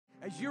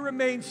As you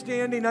remain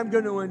standing, I'm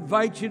going to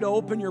invite you to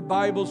open your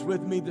Bibles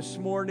with me this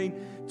morning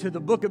to the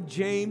book of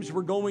James.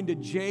 We're going to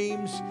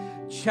James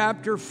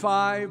chapter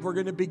 5. We're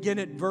going to begin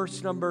at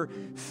verse number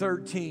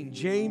 13.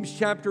 James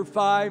chapter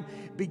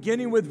 5,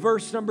 beginning with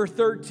verse number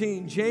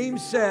 13.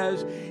 James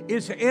says,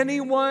 "Is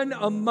anyone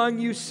among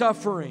you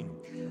suffering?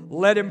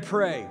 Let him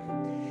pray.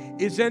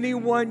 Is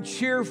anyone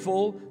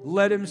cheerful?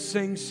 Let him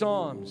sing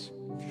psalms.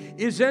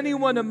 Is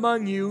anyone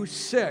among you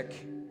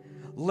sick?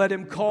 Let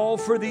him call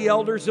for the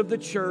elders of the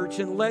church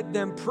and let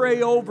them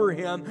pray over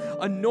him,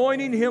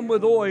 anointing him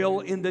with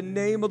oil in the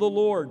name of the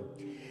Lord.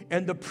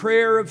 And the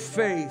prayer of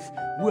faith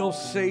will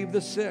save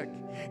the sick,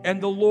 and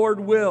the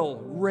Lord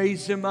will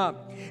raise him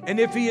up.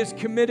 And if he has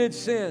committed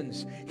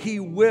sins,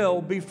 he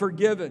will be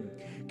forgiven.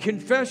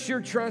 Confess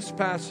your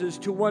trespasses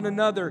to one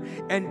another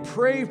and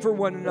pray for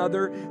one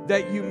another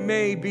that you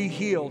may be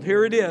healed."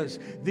 Here it is.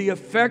 "The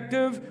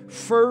effective,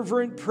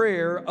 fervent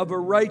prayer of a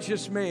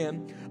righteous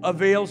man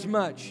avails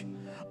much.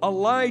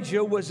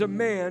 Elijah was a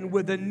man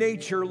with a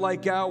nature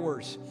like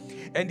ours,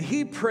 and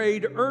he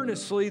prayed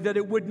earnestly that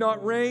it would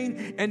not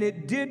rain, and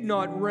it did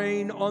not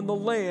rain on the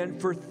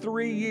land for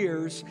 3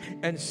 years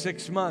and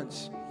 6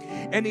 months.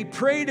 And he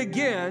prayed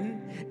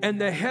again, and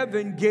the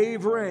heaven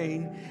gave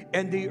rain,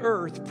 and the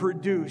earth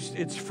produced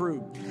its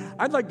fruit."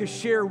 I'd like to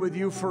share with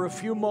you for a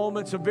few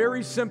moments a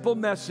very simple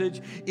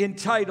message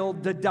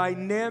entitled "The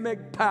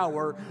Dynamic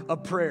Power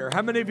of Prayer."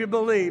 How many of you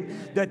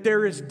believe that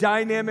there is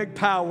dynamic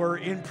power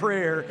in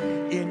prayer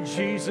in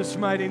Jesus'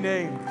 mighty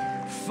name?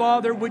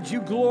 Father, would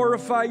you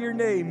glorify your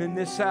name in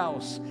this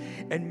house?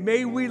 And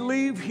may we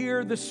leave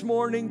here this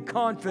morning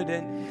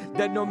confident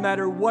that no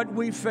matter what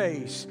we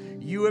face,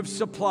 you have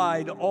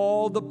supplied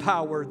all the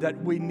power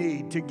that we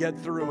need to get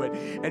through it.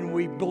 And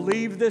we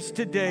believe this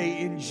today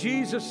in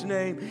Jesus'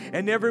 name.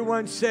 And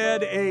everyone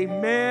said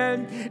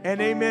amen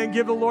and amen.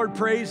 Give the Lord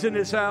praise in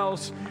his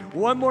house.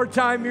 One more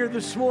time here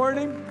this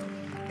morning.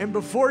 And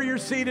before you're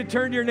seated,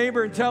 turn to your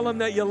neighbor and tell him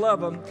that you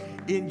love him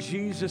in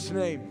Jesus'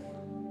 name.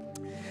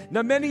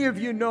 Now, many of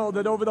you know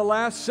that over the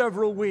last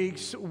several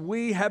weeks,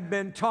 we have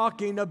been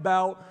talking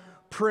about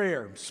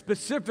prayer,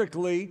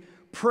 specifically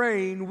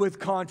praying with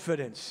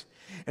confidence.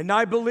 And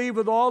I believe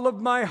with all of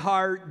my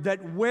heart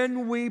that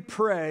when we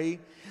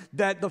pray,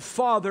 that the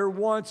Father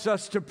wants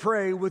us to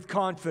pray with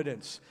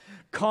confidence.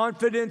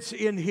 Confidence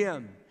in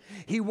Him.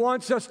 He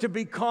wants us to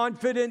be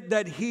confident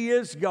that He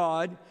is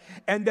God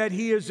and that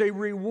He is a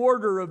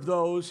rewarder of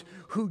those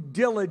who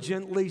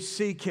diligently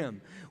seek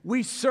Him.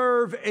 We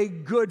serve a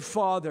good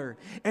Father,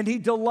 and He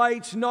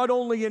delights not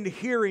only in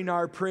hearing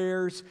our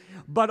prayers,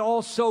 but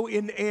also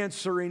in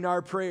answering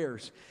our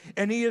prayers.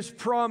 And He has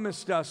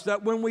promised us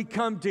that when we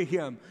come to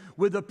Him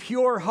with a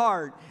pure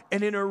heart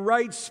and in a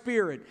right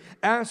spirit,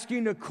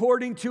 asking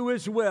according to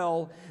His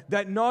will,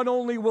 that not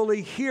only will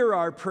He hear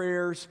our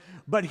prayers,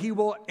 but He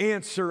will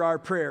answer our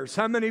prayers.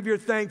 How many of you are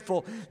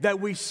thankful that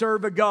we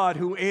serve a God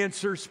who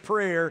answers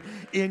prayer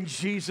in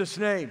Jesus'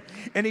 name?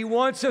 And He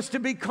wants us to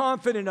be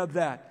confident of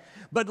that.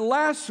 But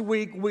last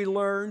week we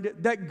learned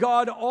that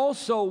God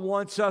also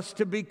wants us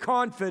to be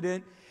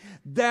confident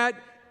that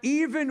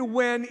even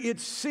when it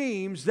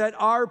seems that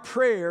our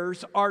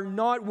prayers are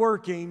not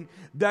working,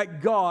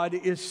 that God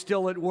is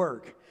still at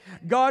work.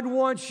 God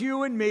wants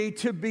you and me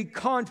to be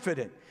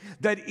confident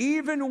that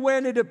even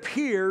when it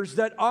appears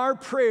that our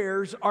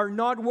prayers are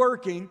not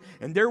working,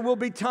 and there will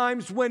be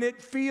times when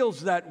it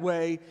feels that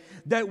way,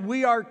 that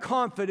we are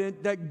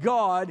confident that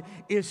God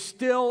is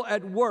still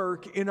at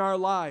work in our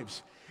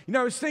lives. You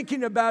know, I was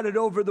thinking about it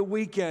over the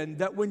weekend,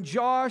 that when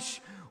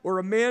Josh or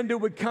Amanda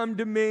would come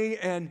to me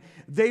and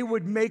they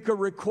would make a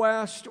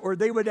request or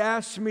they would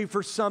ask me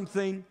for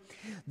something,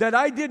 that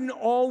I didn't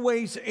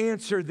always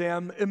answer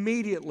them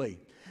immediately.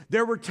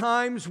 There were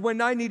times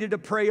when I needed to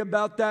pray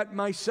about that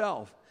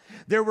myself.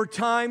 There were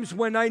times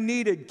when I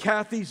needed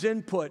Kathy's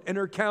input and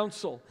her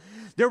counsel.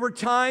 There were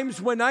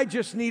times when I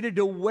just needed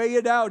to weigh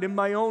it out in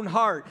my own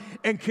heart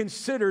and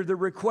consider the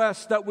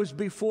request that was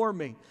before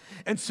me.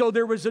 And so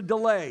there was a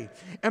delay.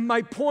 And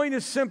my point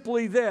is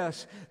simply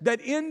this,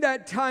 that in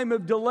that time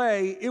of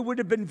delay, it would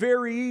have been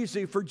very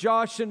easy for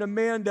Josh and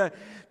Amanda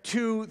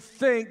to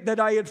think that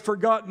I had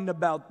forgotten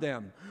about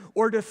them,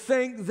 or to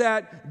think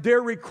that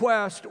their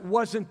request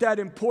wasn't that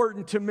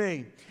important to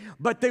me.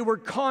 But they were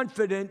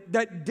confident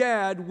that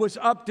Dad was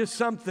up to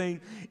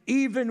something,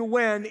 even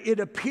when it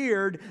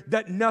appeared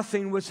that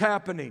nothing was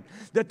happening,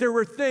 that there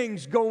were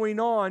things going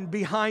on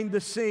behind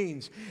the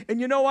scenes. And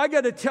you know, I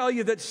got to tell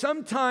you that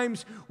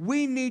sometimes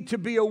we need to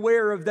be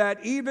aware of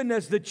that, even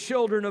as the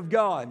children of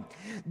God,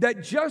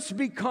 that just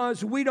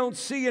because we don't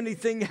see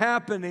anything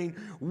happening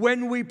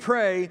when we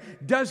pray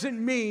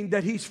doesn't mean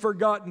that He's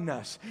forgotten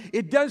us.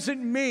 It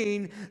doesn't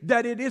mean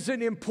that it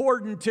isn't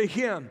important to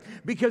Him,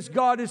 because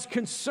God is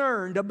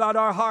concerned about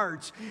about our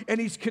hearts, and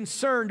He's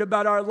concerned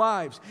about our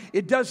lives.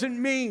 It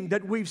doesn't mean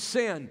that we've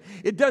sinned.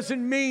 It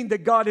doesn't mean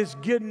that God has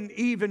gotten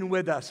even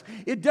with us.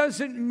 It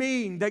doesn't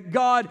mean that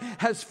God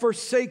has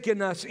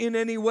forsaken us in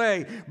any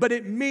way, but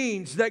it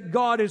means that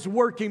God is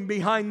working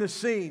behind the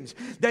scenes.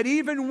 That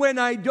even when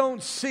I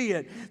don't see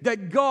it,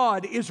 that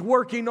God is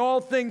working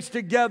all things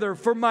together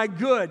for my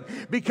good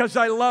because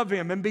I love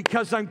Him and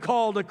because I'm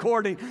called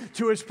according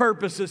to His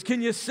purposes.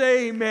 Can you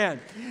say amen?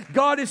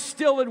 God is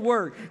still at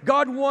work.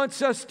 God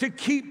wants us to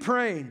keep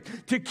praying,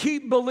 to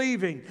keep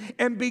believing,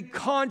 and be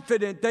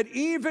confident that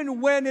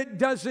even when it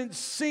doesn't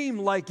seem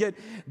like it,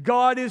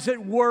 God is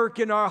at work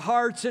in our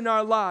hearts and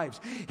our lives.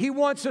 He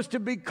wants us to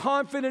be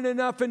confident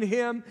enough in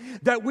Him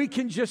that we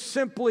can just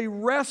simply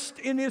rest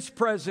in His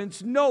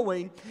presence,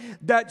 knowing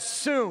that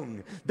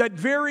soon, that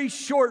very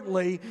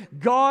shortly,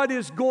 God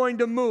is going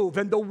to move,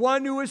 and the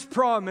one who has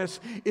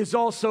promised is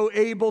also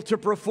able to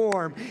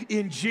perform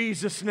in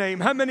Jesus' name.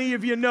 How many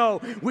of you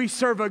know we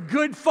serve a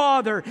good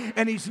Father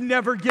and He's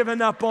never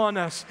given up on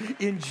us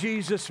in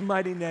Jesus'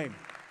 mighty name?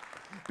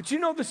 But you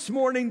know, this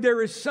morning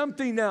there is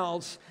something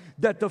else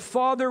that the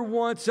Father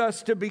wants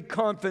us to be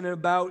confident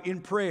about in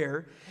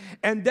prayer,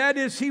 and that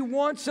is He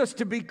wants us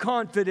to be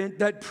confident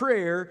that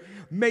prayer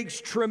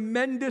makes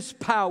tremendous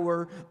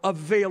power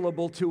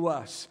available to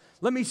us.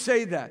 Let me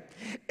say that.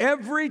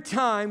 Every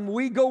time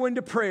we go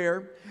into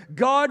prayer,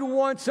 God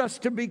wants us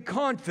to be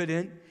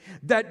confident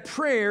that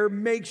prayer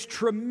makes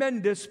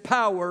tremendous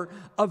power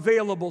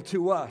available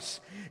to us.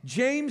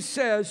 James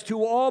says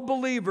to all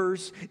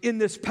believers in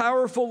this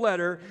powerful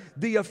letter,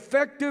 the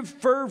effective,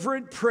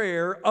 fervent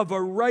prayer of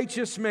a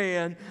righteous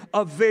man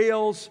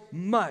avails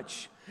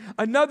much.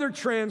 Another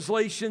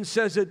translation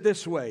says it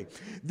this way: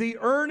 the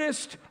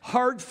earnest,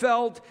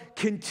 heartfelt,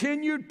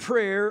 continued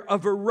prayer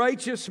of a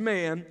righteous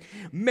man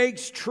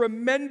makes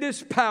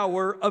tremendous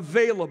power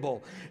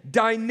available,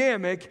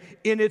 dynamic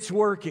in its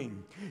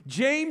working.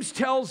 James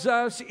tells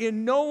us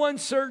in no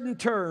uncertain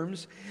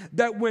terms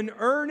that when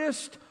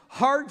earnest,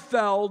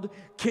 heartfelt,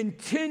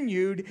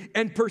 continued,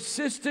 and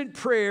persistent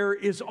prayer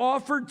is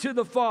offered to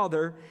the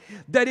Father,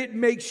 that it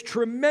makes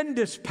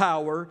tremendous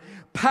power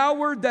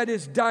that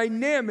is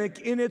dynamic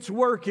in its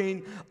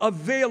working,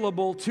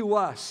 available to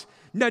us.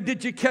 Now,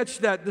 did you catch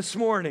that this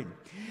morning?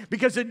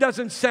 Because it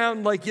doesn't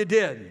sound like you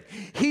did.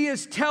 He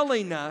is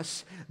telling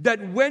us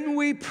that when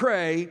we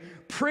pray,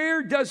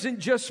 prayer doesn't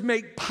just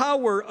make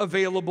power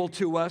available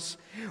to us,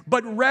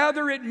 but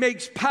rather it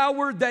makes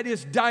power that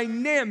is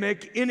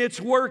dynamic in its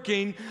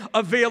working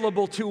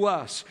available to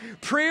us.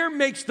 Prayer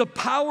makes the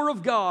power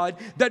of God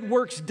that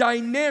works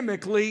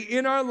dynamically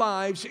in our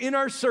lives, in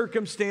our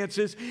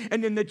circumstances,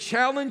 and in the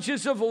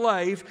challenges of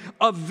life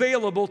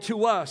available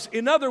to us.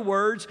 In other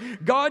words,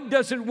 God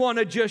doesn't want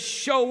to just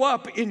show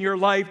up in your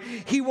life.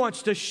 He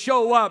wants to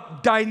show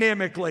up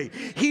dynamically.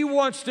 He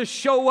wants to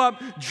show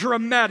up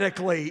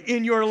dramatically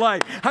in your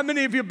life. How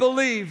many of you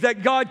believe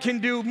that God can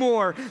do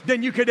more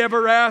than you could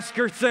ever ask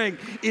or think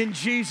in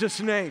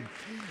Jesus' name?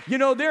 You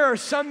know, there are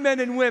some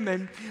men and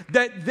women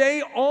that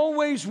they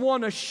always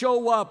want to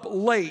show up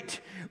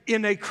late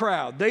in a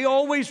crowd. They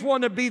always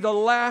want to be the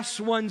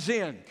last ones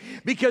in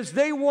because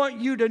they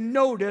want you to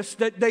notice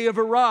that they have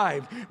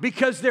arrived,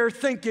 because they're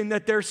thinking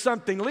that there's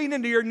something. Lean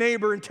into your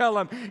neighbor and tell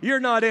them,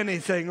 you're not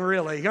anything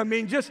really. I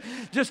mean, just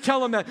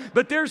tell them that.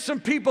 But there's some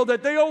people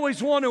that they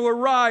always want to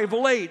arrive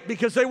late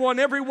because they want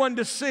everyone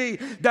to see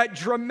that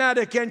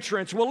dramatic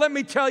entrance. Well, let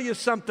me tell you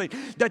something,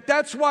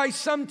 that's why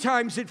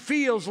sometimes it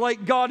feels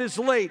like God is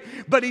late,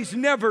 but He's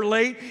never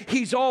late.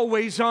 He's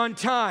always on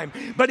time.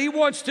 But He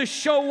wants to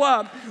show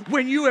up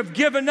when you have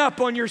given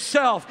up on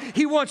yourself.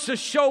 He wants to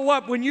show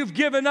up when you've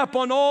given up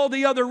on all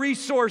the other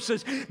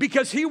resources,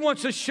 because He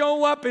wants to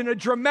show up in a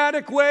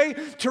dramatic way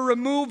to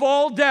remove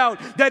all doubt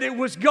that it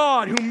was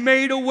God who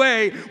made a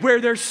way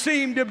where there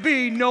seemed to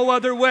be no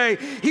other way.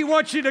 He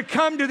wants you to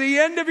come to the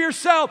end of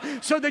yourself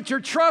so that your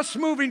trust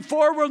moving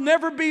forward will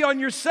never be on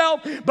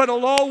yourself, but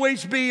it'll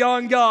always be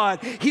on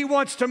God. He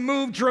wants to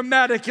move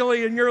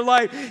dramatically in your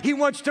life. He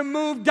wants to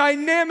move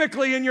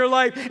dynamically in your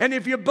life. And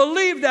if you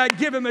believe that,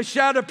 give Him a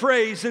shout of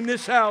praise in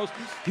this house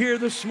here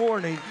this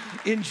morning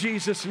in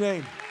Jesus'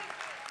 name.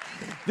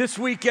 This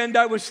weekend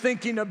I was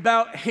thinking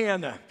about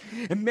Hannah.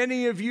 And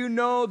many of you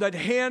know that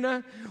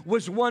Hannah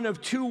was one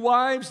of two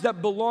wives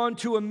that belonged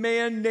to a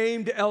man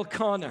named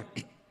Elkanah.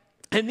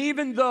 And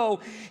even though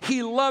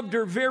he loved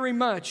her very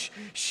much,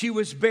 she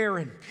was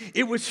barren.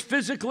 It was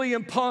physically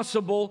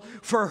impossible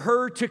for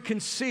her to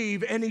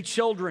conceive any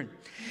children.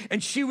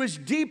 And she was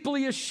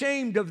deeply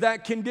ashamed of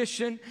that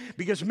condition,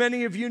 because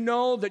many of you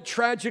know that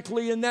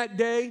tragically in that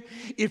day,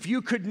 if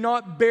you could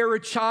not bear a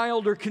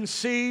child or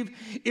conceive,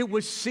 it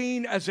was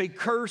seen as a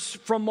curse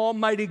from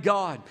Almighty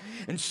God.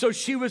 And so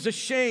she was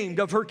ashamed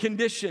of her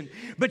condition.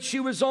 But she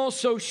was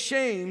also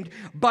shamed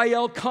by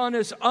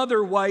Elkanah's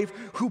other wife,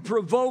 who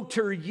provoked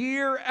her year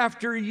year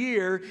after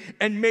year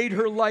and made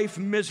her life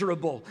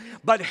miserable.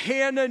 But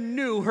Hannah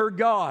knew her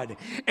God,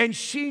 and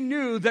she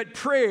knew that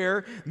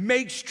prayer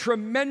makes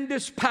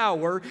tremendous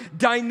power,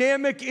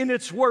 dynamic in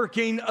its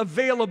working,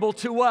 available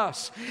to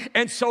us.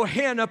 And so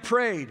Hannah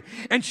prayed,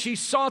 and she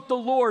sought the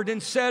Lord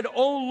and said,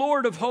 O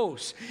Lord of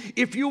hosts,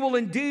 if you will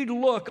indeed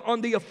look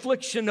on the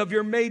affliction of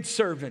your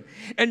maidservant,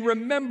 and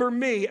remember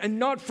me, and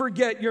not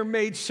forget your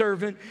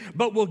maidservant,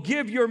 but will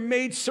give your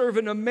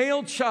maidservant a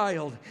male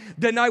child,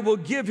 then I will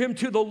give him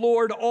to the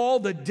Lord all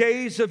the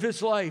days of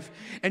his life.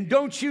 And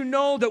don't you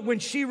know that when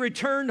she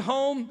returned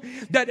home,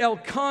 that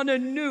Elkanah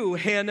knew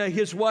Hannah,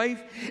 his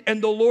wife,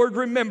 and the Lord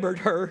remembered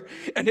her.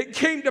 And it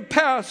came to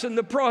pass in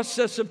the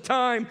process of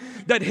time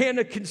that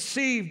Hannah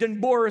conceived and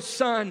bore a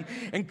son,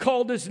 and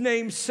called his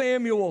name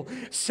Samuel,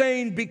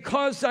 saying,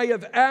 because I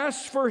have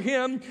asked for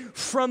him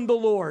from the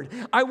Lord.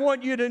 I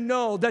want you to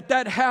know that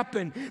that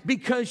happened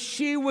because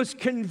she was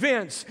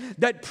convinced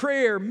that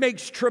prayer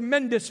makes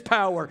tremendous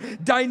power,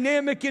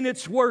 dynamic in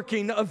its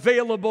working,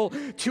 available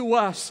to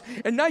us.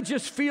 And I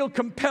just feel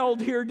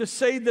compelled here to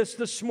say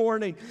this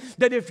morning,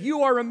 that if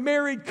you are a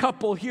married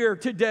couple here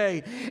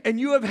today and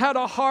you have had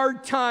a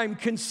hard time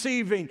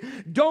conceiving,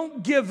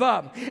 don't give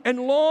up. And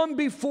long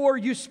before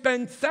you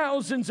spend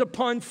thousands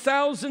upon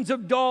thousands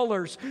of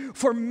dollars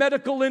for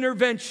medical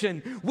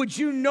intervention, would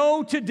you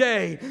know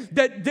today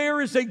that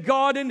there is a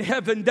God in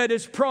heaven that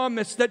has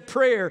promised that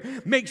prayer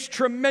makes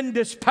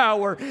tremendous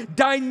power,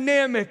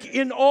 dynamic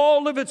in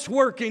all of its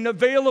working,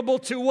 available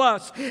to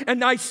us.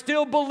 And I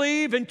still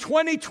believe in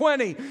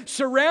 2020,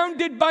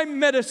 surrounded by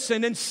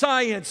medicine and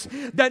science,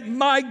 that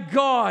my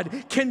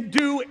God can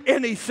do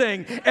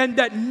anything and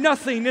that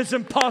nothing is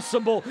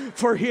impossible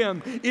for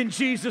him. In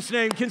Jesus'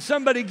 name, can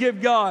somebody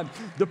give God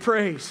the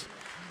praise?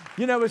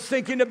 You know, I was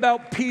thinking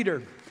about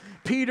Peter,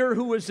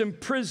 who was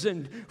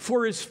imprisoned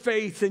for his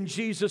faith in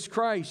Jesus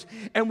Christ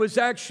and was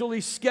actually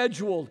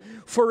scheduled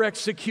for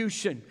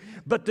execution.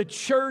 But the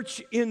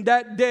church in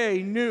that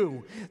day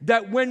knew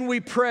that when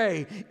we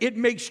pray, it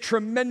makes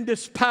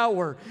tremendous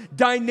power,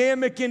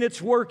 dynamic in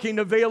its working,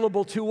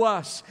 available to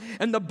us.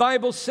 And the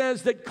Bible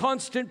says that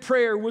constant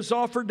prayer was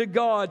offered to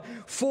God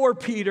for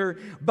Peter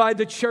by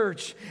the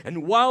church.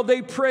 And while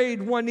they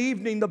prayed one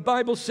evening, the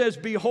Bible says,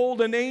 behold,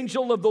 an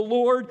angel of the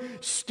Lord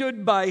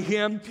stood by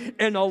him,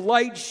 and a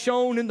light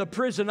shone in the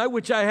prison. I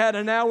wish I had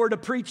an hour to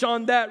preach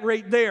on that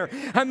right there.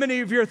 How many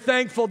of you are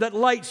thankful that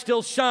light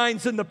still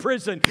shines in the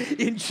prison?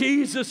 In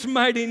Jesus'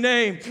 mighty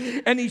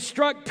name. And he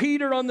struck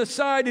Peter on the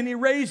side, and he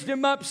raised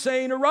him up,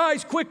 saying,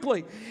 arise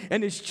quickly.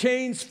 And his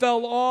chains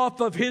fell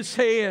off of his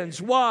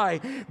hands.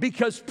 Why?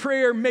 Because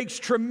prayer makes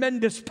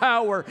tremendous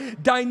power,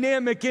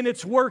 dynamic in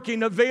its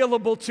working,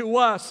 available to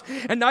us.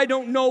 And I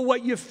don't know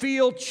what you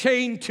feel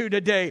chained to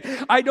today.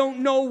 I don't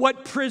know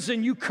what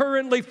prison you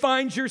currently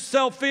find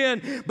yourself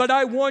in, but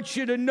I want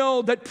you to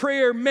know that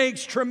prayer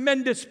makes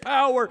tremendous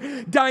power,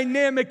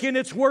 dynamic in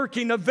its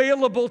working,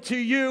 available to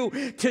you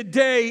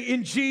today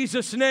in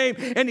Jesus' name.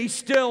 And he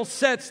still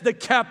sets the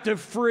captive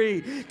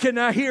free. Can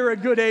I hear a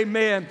good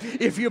amen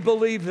if you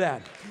believe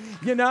that?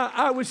 You know,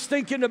 I was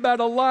thinking about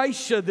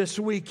Elisha this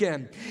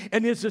weekend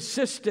and his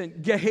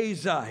assistant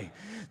Gehazi.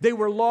 They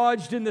were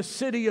lodged in the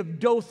city of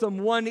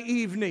Dothan one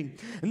evening.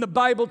 And the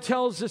Bible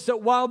tells us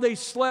that while they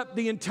slept,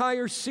 the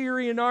entire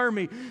Syrian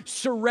army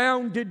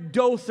surrounded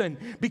Dothan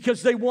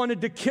because they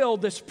wanted to kill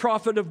this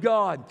prophet of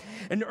God.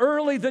 And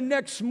early the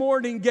next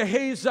morning,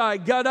 Gehazi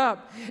got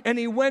up and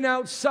he went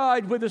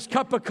outside with his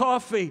cup of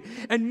coffee.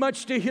 And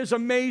much to his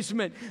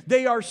amazement,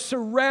 they are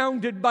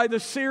surrounded by the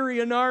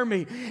Syrian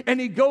army.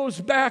 And he goes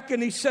back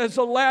and he says,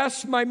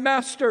 alas, my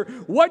master,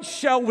 what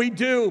shall we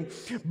do?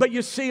 But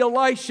you see,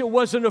 Elisha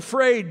wasn't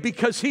afraid,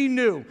 because he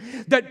knew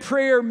that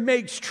prayer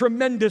makes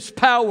tremendous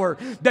power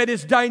that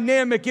is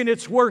dynamic in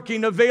its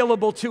working,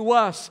 available to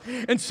us.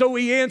 And so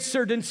he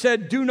answered and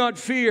said, do not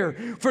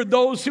fear, for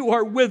those who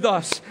are with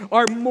us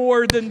are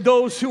more than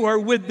those who are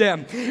with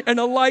them. And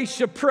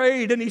Elisha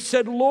prayed and he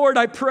said, Lord,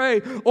 I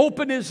pray,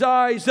 open his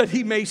eyes that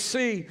he may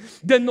see.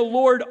 Then the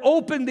Lord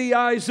opened the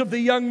eyes of the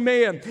young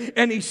man,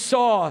 and he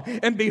saw,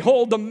 and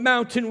behold, the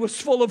mountain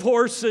was full of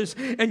horses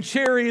and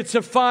chariots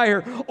of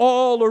fire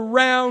all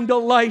around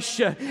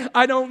Elisha.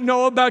 I don't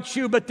know about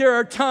you, but there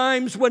are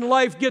times when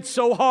life gets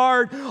so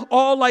hard,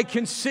 all I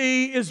can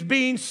see is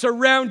being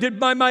surrounded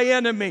by my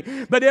enemy.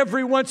 But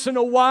every once in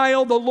a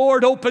while, the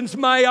Lord opens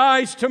my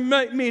eyes to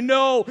make me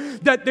know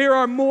that there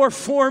are more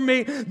for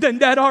me than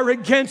that are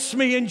against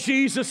me, in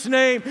Jesus'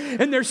 name.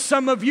 And there's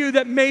some of you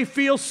that may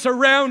feel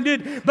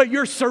surrounded, but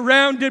you're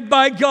surrounded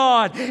by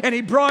God. And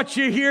he brought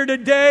you here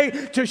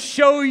today to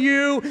show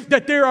you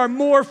that there are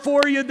more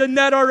for you than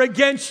that are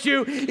against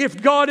you. If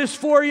God is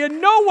for you,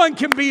 no one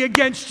can be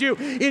against you.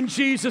 In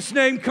Jesus'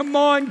 name, come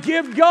on,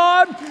 give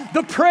God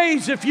the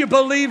praise if you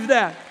believe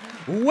that.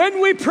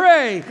 When we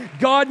pray,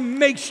 God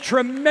makes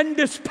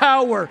tremendous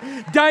power,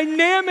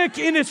 dynamic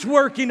in its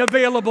working,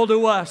 available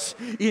to us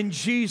in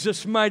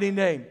Jesus' mighty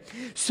name.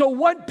 So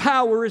what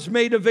power is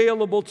made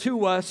available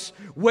to us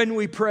when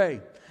we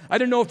pray? I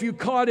don't know if you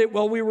caught it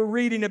while we were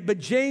reading it, but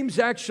James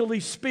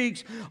actually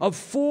speaks of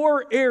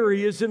 4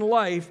 areas in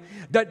life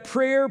that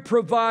prayer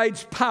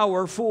provides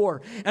power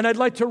for. And I'd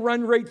like to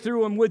run right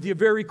through them with you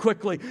very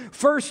quickly.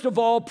 First of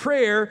all,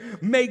 prayer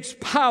makes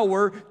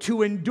power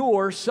to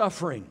endure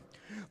suffering.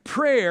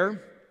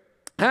 Prayer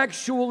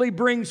actually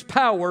brings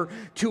power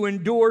to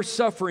endure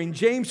suffering.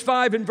 James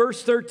 5 and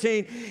verse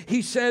 13,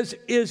 he says,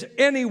 "Is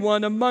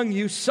anyone among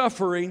you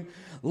suffering?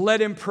 Let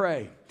him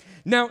pray."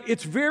 Now,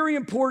 it's very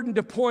important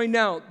to point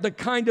out the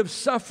kind of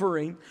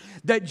suffering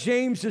that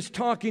James is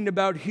talking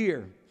about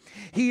here.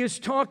 He is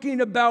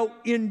talking about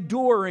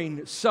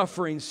enduring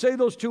suffering. Say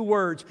those 2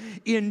 words,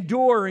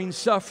 enduring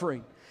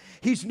suffering.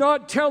 He's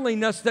not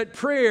telling us that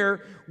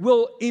prayer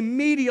will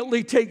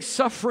immediately take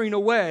suffering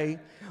away,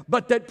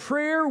 but that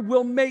prayer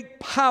will make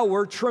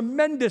power,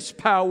 tremendous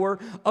power,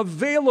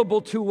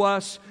 available to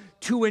us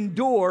to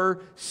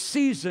endure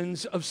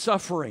seasons of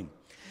suffering.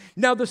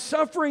 Now, the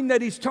suffering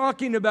that he's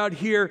talking about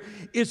here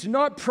is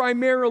not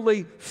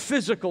primarily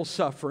physical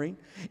suffering,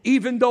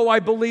 even though I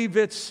believe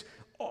it's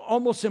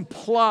almost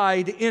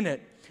implied in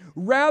it.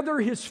 Rather,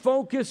 his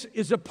focus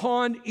is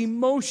upon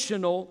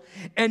emotional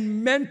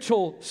and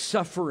mental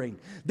suffering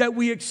that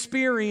we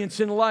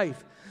experience in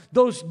life.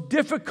 Those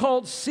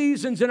difficult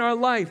seasons in our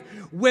life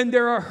when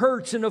there are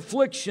hurts and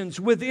afflictions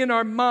within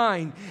our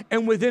mind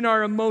and within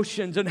our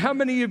emotions. And how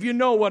many of you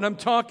know what I'm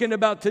talking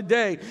about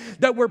today?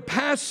 That we're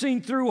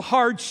passing through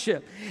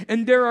hardship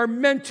and there are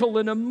mental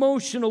and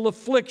emotional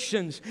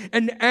afflictions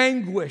and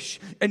anguish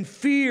and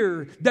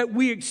fear that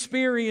we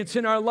experience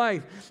in our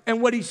life.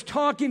 And what he's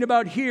talking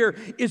about here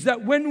is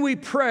that when we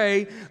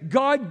pray,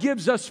 God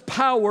gives us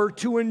power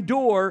to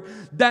endure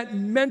that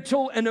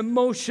mental and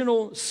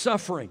emotional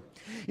suffering.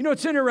 You know,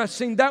 it's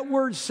interesting, that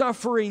word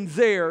suffering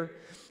there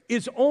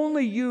is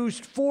only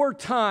used 4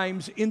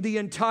 times in the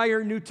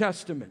entire New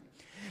Testament.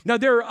 Now,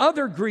 there are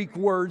other Greek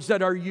words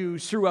that are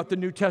used throughout the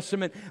New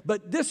Testament,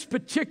 but this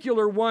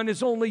particular one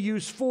is only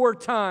used 4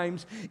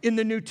 times in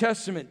the New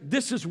Testament.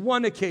 This is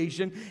one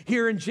occasion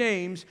here in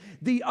James.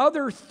 The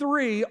other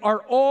 3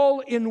 are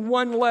all in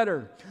one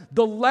letter.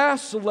 The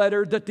last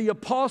letter that the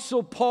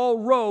Apostle Paul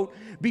wrote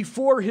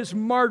before his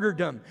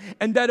martyrdom.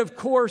 And that, of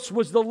course,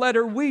 was the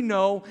letter we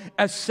know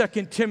as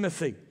 2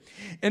 Timothy.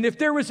 And if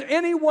there was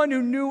anyone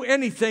who knew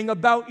anything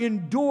about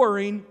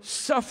enduring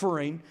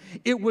suffering,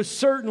 it was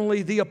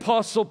certainly the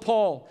Apostle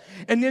Paul.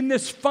 And in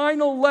this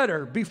final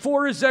letter,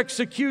 before his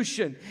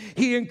execution,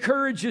 he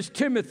encourages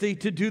Timothy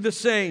to do the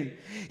same.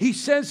 He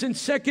says in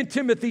 2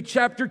 Timothy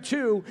chapter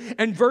 2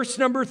 and verse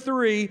number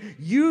 3,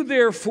 "You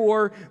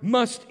therefore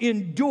must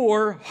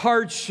endure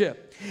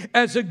hardship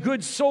as a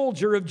good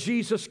soldier of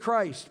Jesus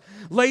Christ."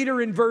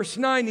 Later in verse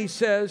 9 he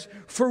says,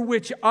 "For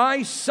which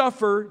I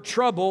suffer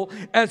trouble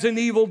as an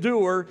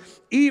evildoer,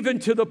 even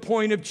to the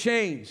point of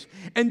chains."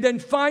 And then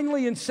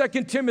finally in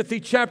 2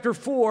 Timothy chapter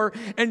 4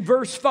 and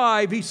verse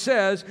 5 he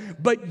says,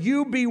 "But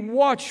you be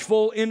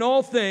watchful in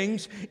all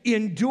things,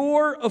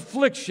 endure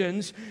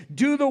afflictions,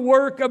 do the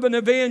work of an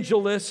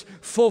evangelist,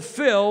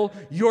 fulfill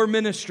your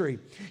ministry."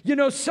 You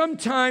know,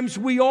 sometimes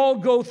we all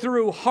go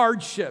through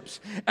hardships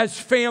as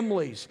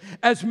families,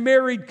 as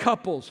married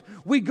couples.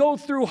 We go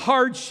through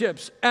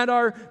hardships at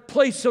our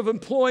place of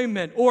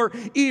employment or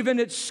even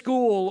at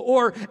school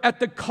or at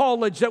the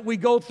college that we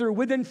go through,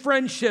 within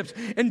friendships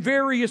and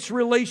various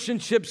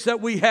relationships that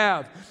we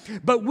have.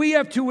 But we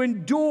have to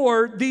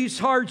endure these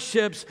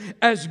hardships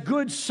as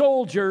good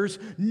soldiers,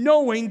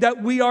 knowing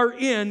that we are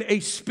in a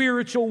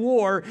spiritual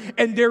war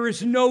and there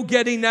is no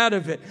getting out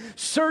of it.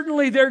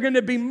 Certainly there are going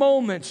to be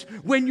moments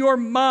when your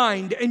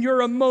mind and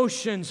your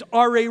emotions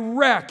are a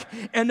wreck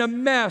and a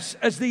mess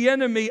as the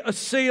enemy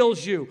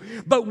assails you.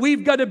 But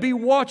we've got to be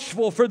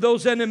watchful for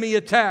those enemy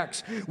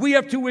attacks. We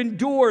have to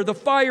endure the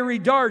fiery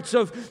darts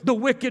of the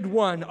wicked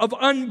one, of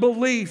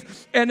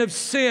unbelief and of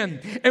sin.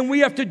 And we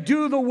have to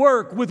do the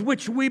work with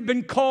which we've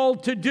been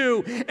called to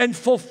do and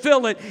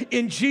fulfill it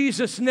in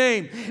Jesus'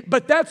 name.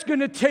 But that's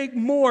going to take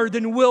more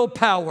than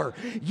willpower.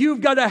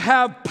 You've got to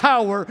have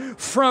power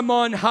from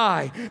on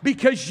high,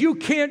 because you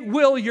can't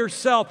will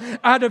yourself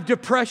out of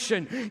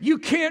depression. You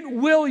can't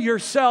will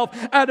yourself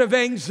out of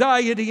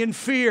anxiety and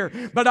fear.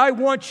 But I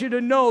want you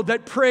to know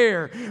that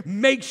prayer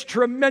makes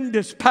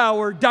tremendous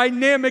power,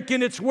 dynamic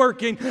in its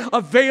working,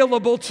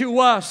 available to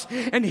us.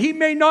 And He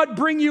may not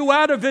bring you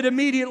out of it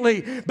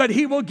immediately, but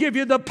He will give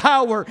you the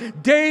power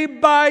day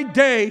by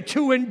day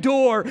to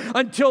endure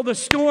until the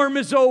storm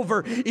is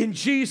over in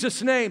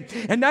Jesus' name.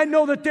 And I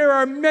know that there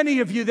are many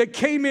of you that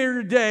came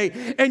here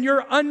today and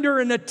you're under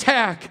an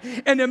attack,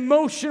 and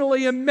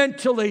emotionally and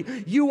mentally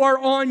you are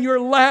on your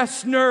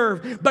last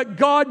nerve. But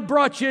God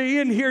brought you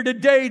in here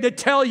today to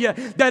tell you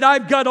that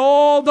I've got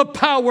all the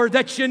power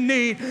that you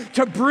need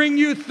to bring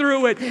you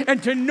through it,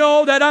 and to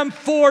know that I'm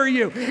for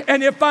you.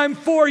 And if I'm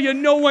for you,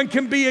 no one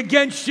can be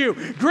against you.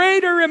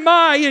 Greater am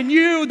I in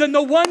you than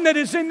the one that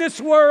is in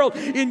this world,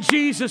 in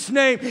Jesus'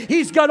 name.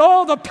 He's got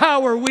all the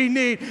power we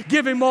need.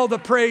 Give Him all the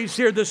praise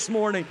here this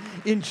morning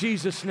in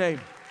Jesus' name.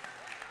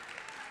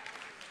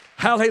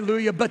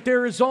 Hallelujah. But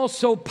there is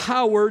also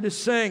power to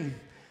sing.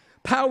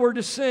 power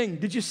to sing.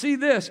 Did you see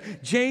this?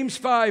 James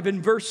 5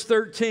 and verse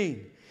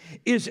 13.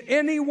 Is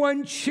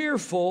anyone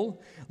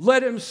cheerful?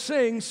 Let him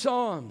sing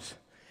psalms.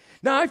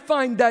 Now, I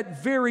find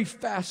that very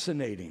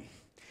fascinating,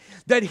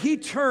 that he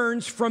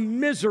turns from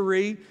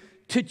misery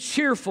to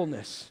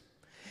cheerfulness.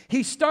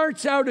 He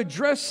starts out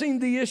addressing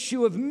the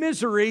issue of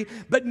misery,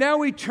 but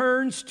now he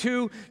turns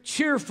to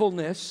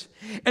cheerfulness.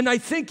 And I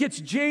think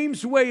it's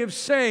James' way of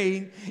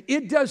saying,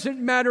 it doesn't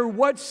matter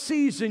what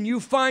season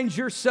you find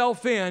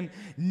yourself in,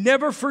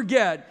 never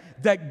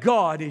forget that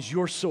God is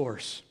your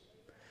source.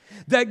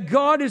 That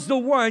God is the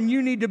one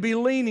you need to be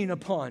leaning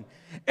upon.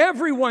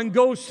 Everyone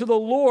goes to the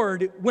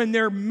Lord when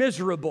they're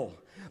miserable,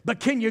 but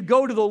can you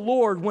go to the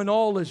Lord when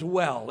all is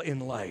well in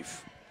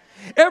life?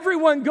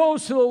 Everyone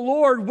goes to the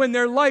Lord when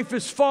their life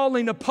is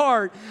falling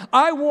apart.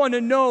 I want to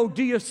know,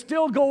 do you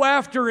still go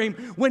after Him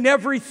when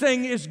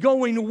everything is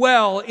going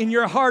well in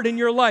your heart and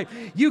your life?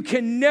 You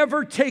can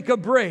never take a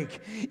break.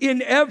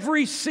 In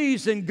every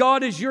season,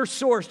 God is your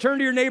source. Turn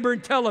to your neighbor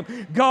and tell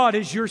him, God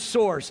is your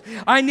source.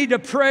 I need to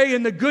pray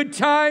in the good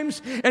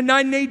times, and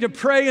I need to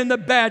pray in the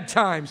bad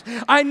times.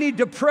 I need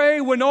to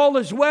pray when all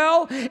is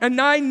well, and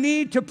I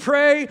need to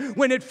pray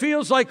when it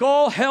feels like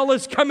all hell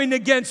is coming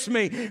against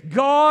me.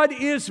 God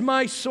is my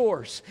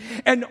source.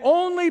 And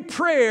only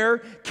prayer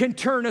can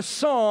turn a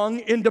song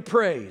into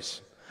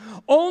praise.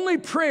 Only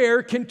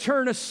prayer can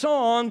turn a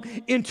song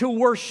into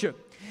worship.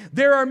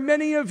 There are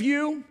many of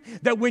you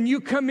that when you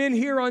come in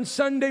here on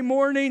Sunday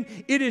morning,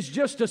 it is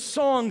just a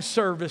song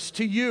service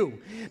to you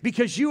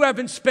because you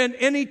haven't spent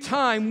any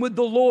time with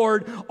the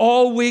Lord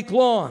all week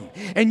long.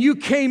 And you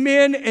came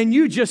in and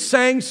you just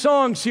sang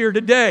songs here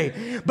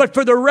today. But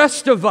for the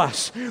rest of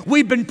us,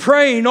 we've been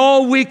praying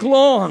all week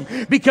long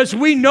because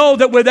we know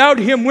that without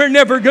Him, we're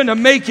never going to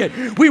make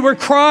it. We were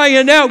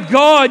crying out,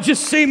 God,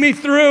 just see me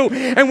through.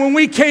 And when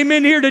we came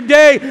in here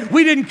today,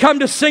 we didn't come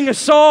to sing a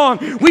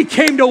song. We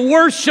came to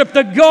worship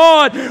the God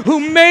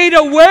who made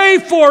a way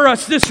for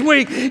us this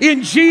week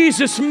in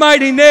Jesus'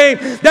 mighty name.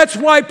 That's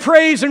why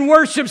praise and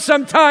worship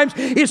sometimes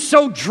is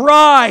so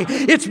dry.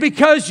 It's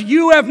because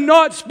you have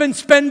not been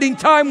spending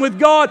time with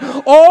God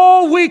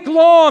all week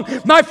long.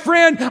 My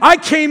friend, I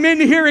came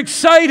in here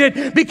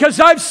excited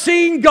because I've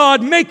seen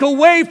God make a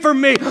way for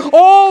me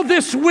all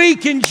this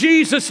week in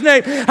Jesus'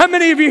 name. How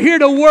many of you here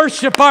to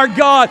worship our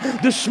God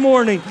this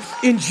morning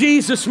in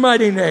Jesus'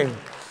 mighty name?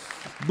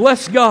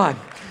 Bless God.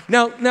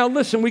 Now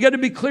listen, we got to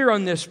be clear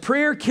on this.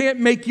 Prayer can't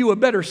make you a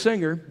better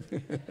singer.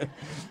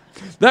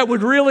 That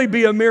would really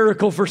be a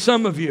miracle for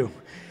some of you.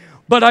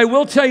 But I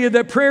will tell you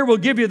that prayer will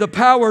give you the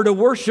power to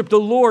worship the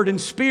Lord in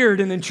spirit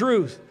and in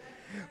truth.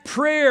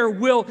 Prayer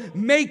will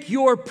make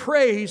your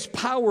praise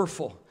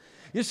powerful.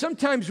 You know,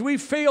 sometimes we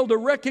fail to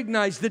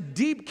recognize the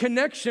deep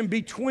connection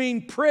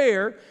between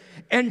prayer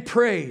and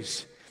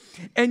praise.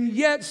 And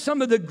yet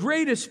some of the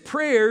greatest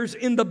prayers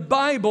in the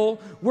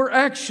Bible were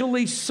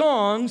actually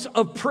songs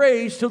of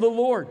praise to the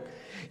Lord.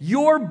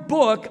 Your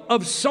book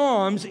of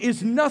Psalms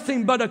is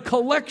nothing but a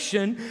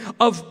collection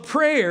of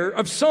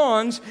of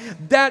songs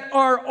that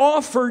are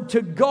offered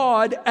to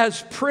God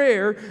as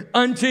prayer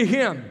unto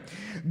Him.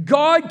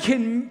 God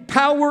can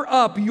power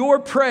up your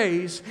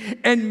praise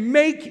and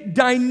make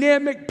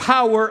dynamic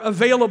power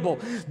available.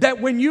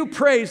 That when you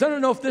praise, I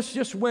don't know if this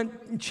just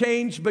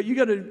changed, but you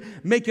got to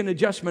make an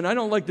adjustment. I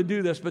don't like to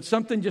do this, but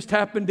something just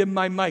happened in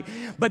my mic.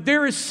 But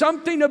there is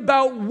something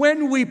about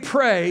when we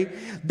pray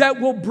that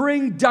will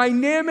bring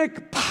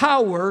dynamic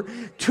power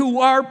to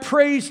our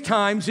praise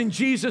times in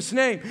Jesus'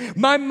 name.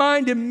 My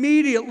mind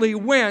immediately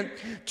went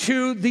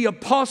to the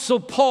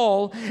Apostle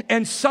Paul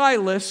and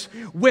Silas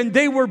when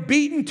they were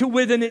beaten to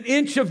within an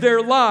inch of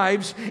their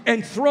lives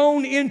and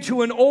thrown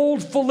into an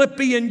old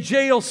Philippian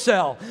jail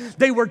cell.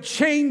 They were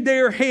chained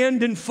there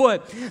hand and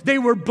foot. They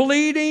were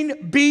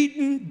bleeding,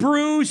 beaten,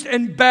 bruised,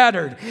 and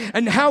battered.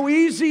 And how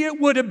easy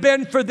it would have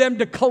been for them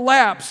to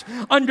collapse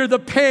under the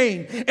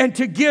pain and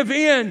to give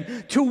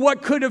in to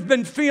what could have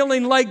been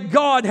feeling like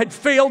God had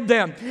failed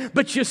them.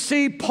 But you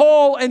see,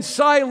 Paul and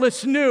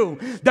Silas knew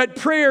that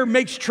prayer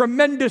makes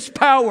tremendous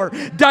power,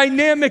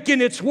 dynamic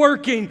in its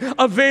working,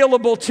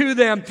 available to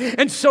them.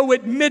 And so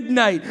at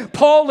midnight,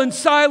 Paul and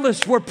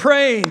Silas were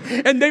praying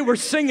and they were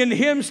singing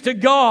hymns to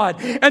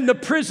God, and the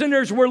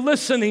prisoners were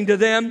listening to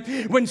them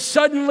when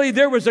suddenly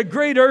there was a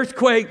great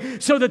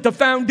earthquake so that the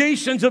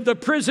foundations of the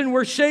prison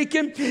were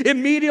shaken.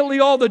 Immediately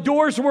all the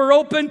doors were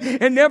open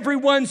and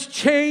everyone's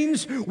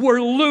chains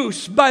were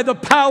loose by the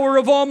power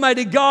of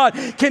Almighty God.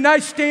 Can I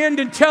stand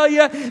and tell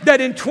you that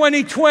in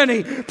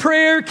 2020,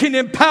 prayer can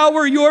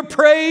empower your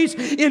praise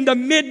in the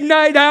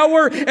midnight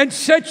hour and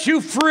set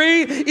you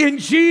free in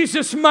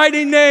Jesus'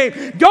 mighty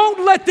name. Don't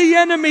let the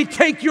enemy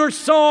take your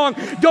song.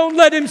 Don't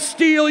let him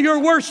steal your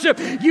worship.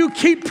 You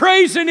keep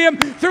praising Him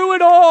through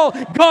it all.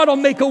 God will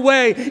make a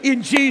way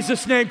in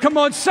Jesus' name. Come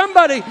on,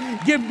 somebody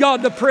give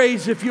God the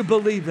praise if you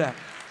believe that.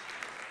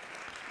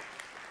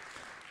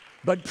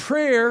 But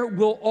prayer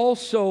will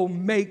also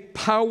make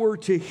power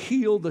to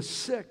heal the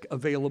sick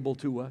available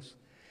to us.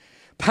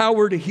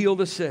 Power to heal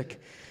the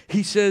sick.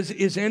 He says,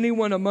 is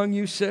anyone among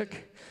you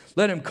sick?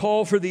 Let him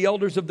call for the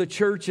elders of the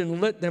church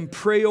and let them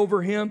pray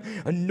over him,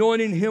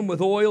 anointing him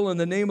with oil in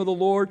the name of the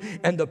Lord.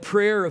 And the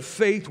prayer of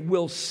faith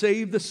will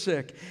save the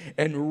sick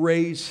and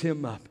raise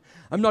him up.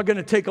 I'm not going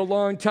to take a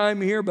long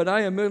time here, but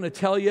I am going to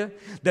tell you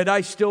that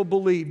I still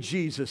believe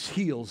Jesus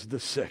heals the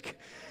sick.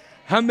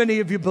 How many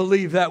of you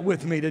believe that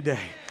with me today?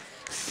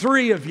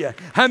 3 of you.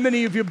 How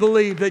many of you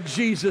believe that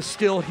Jesus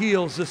still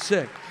heals the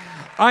sick?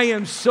 I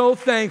am so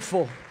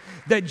thankful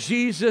that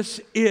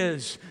Jesus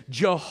is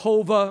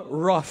Jehovah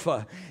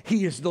Rapha.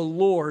 He is the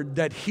Lord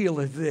that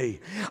healeth thee.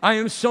 I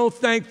am so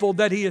thankful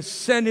that He has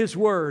sent His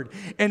word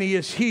and He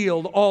has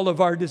healed all of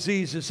our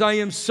diseases. I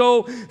am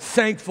so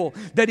thankful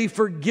that He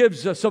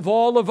forgives us of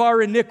all of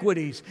our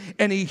iniquities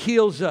and He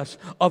heals us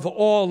of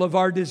all of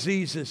our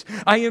diseases.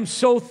 I am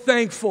so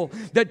thankful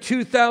that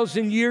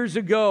 2,000 years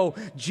ago,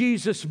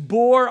 Jesus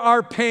bore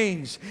our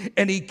pains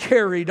and He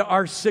carried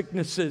our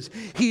sicknesses.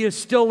 He is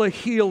still a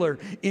healer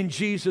in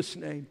Jesus'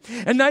 name.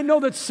 And I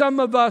know that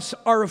some of us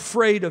are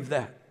afraid of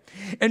that.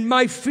 And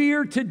my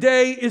fear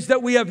today is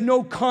that we have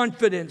no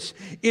confidence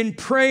in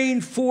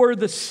praying for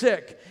the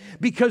sick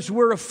because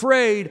we're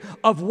afraid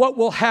of what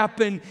will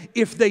happen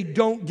if they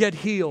don't get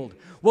healed.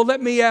 Well,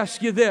 let me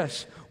ask you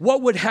this.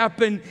 What would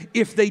happen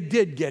if they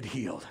did get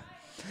healed?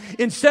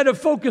 Instead of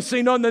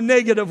focusing on the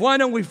negative, why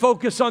don't we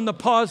focus on the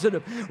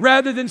positive?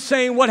 Rather than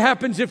saying what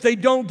happens if they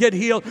don't get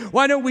healed,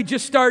 why don't we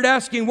just start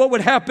asking what would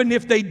happen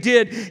if they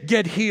did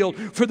get healed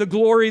for the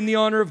glory and the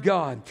honor of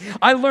God?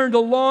 I learned a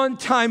long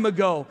time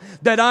ago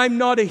that I'm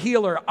not a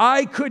healer.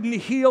 I couldn't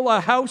heal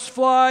a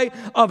housefly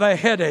of a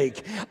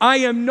headache. I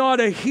am not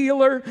a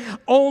healer.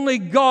 Only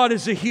God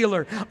is a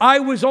healer. I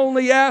was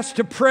only asked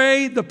to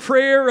pray the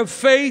prayer of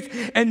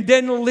faith and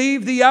then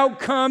leave the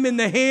outcome in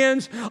the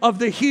hands of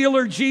the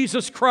healer,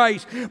 Jesus Christ.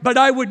 But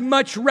I would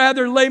much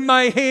rather lay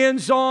my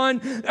hands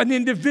on an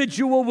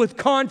individual with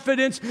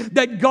confidence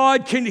that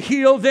God can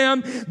heal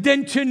them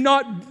than to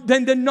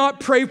not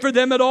pray for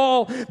them at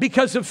all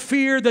because of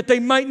fear that they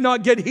might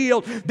not get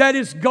healed. That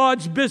is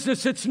God's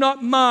business. It's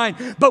not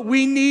mine. But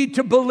we need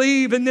to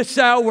believe in this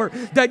hour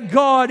that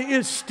God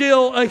is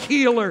still a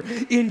healer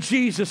in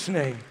Jesus'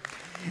 name.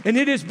 And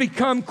it has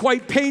become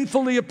quite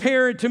painfully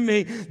apparent to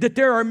me that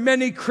there are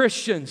many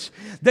Christians.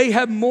 They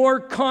have more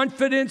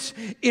confidence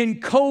in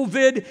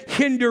COVID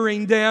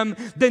hindering them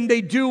than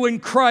they do in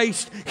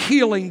Christ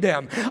healing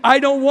them. I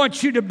don't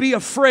want you to be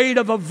afraid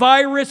of a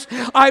virus.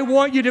 I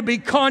want you to be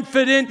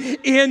confident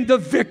in the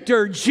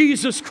victor,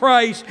 Jesus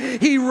Christ.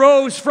 He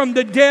rose from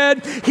the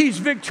dead. He's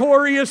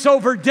victorious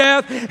over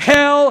death,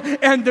 hell,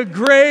 and the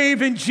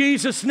grave in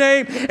Jesus'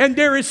 name. And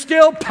there is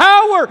still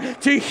power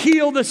to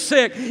heal the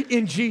sick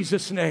in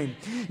Jesus' name.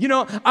 You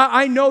know,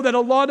 I know that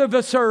a lot of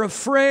us are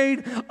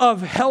afraid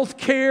of health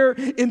care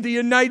in the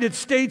United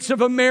States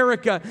of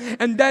America,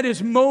 and that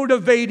is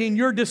motivating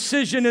your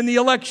decision in the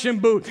election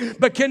booth.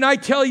 But can I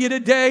tell you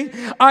today,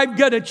 I've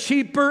got a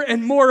cheaper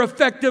and more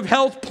effective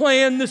health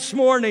plan this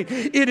morning.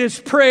 It is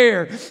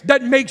prayer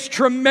that makes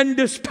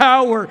tremendous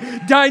power,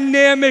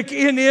 dynamic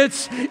in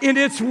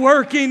its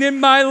working in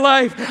my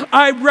life.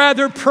 I'd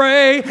rather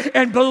pray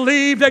and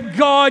believe that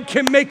God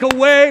can make a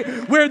way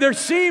where there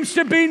seems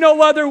to be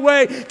no other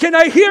way. Can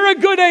I hear a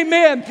good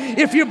amen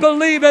if you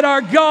believe that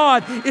our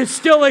God is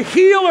still a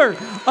healer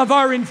of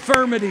our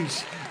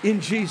infirmities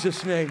in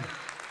Jesus' name?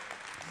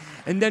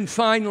 And then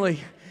finally,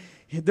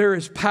 there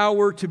is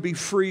power to be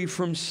free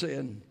from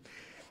sin.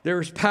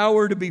 There is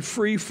power to be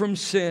free from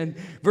sin.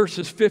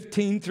 Verses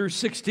 15 through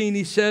 16,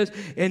 he says,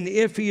 and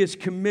if he has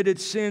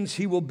committed sins,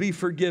 he will be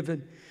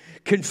forgiven.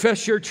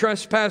 Confess your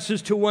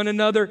trespasses to one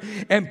another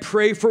and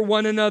pray for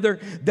one another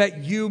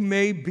that you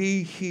may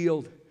be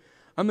healed.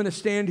 I'm going to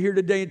stand here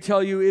today and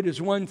tell you it is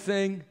one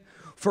thing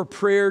for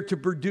prayer to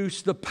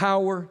produce the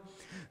power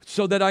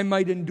so that I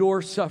might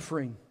endure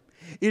suffering.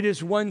 It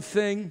is one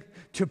thing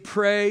to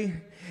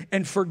pray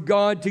and for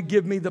God to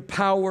give me the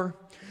power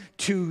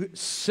to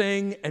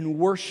sing and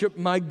worship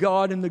my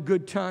God in the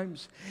good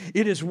times.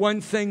 It is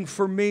one thing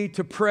for me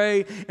to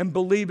pray and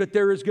believe that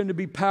there is going to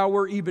be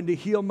power even to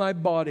heal my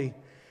body.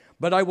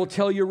 But I will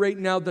tell you right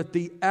now that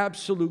the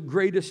absolute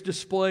greatest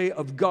display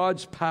of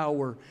God's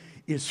power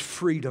is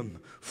freedom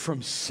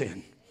from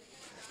sin.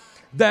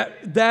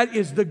 That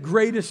is the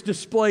greatest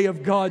display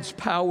of God's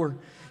power.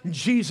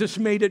 Jesus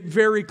made it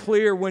very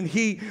clear when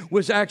he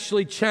was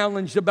actually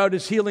challenged about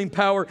his healing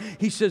power.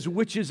 He says,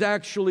 which is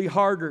actually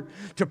harder,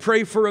 to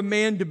pray for a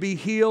man to be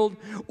healed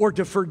or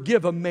to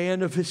forgive a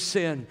man of his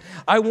sin?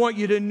 I want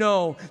you to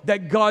know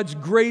that God's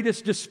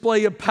greatest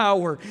display of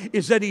power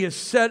is that he has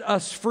set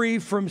us free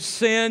from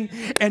sin,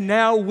 and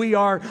now we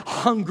are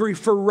hungry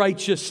for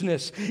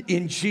righteousness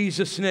in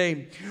Jesus'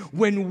 name.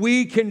 When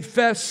we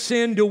confess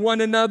sin to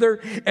one another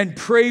and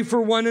pray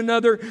for one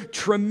another,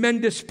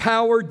 tremendous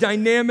power,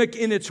 dynamic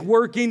in its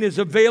working, is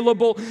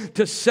available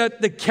to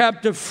set the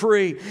captive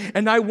free.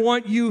 And I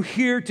want you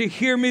here to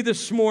hear me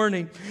this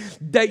morning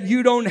that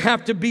you don't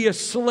have to be a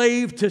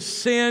slave to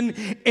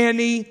sin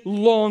any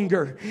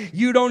longer.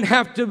 You don't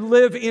have to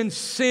live in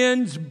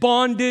sin's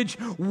bondage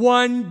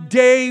one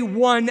day,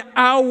 1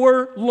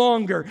 hour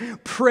longer.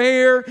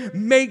 Prayer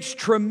makes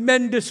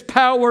tremendous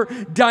power,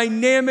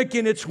 dynamic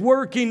in its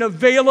working,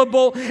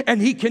 available,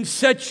 and He can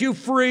set you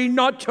free.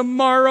 Not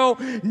tomorrow,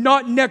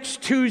 not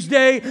next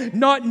Tuesday,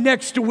 not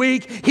next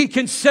week. He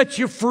can set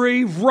you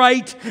free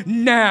right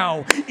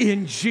now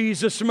in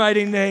Jesus'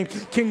 mighty name.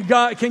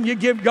 Can you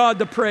give God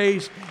the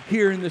praise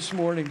here in this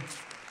morning?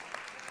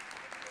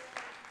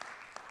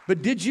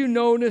 But did you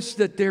notice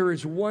that there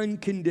is one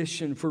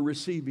condition for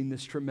receiving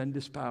this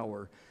tremendous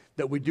power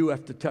that we do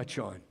have to touch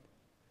on?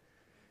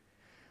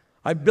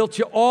 I built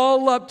you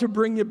all up to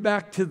bring you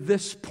back to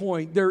this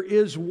point. There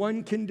is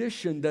one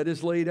condition that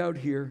is laid out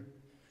here.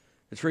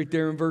 It's right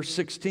there in verse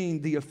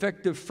 16. The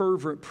effective,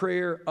 fervent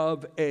prayer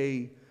of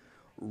a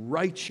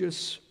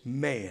righteous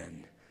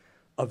man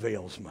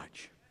avails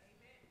much.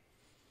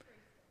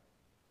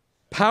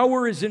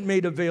 Power isn't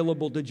made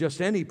available to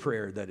just any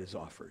prayer that is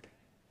offered.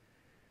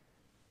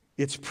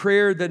 It's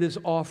prayer that is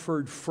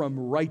offered from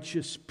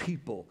righteous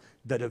people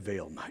that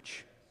avail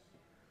much.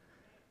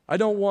 I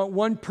don't want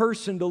one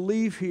person to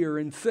leave here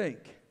and think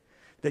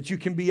that you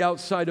can be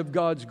outside of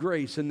God's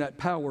grace and that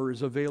power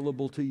is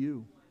available to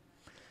you.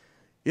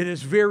 It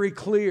is very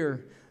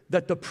clear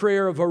that the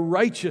prayer of a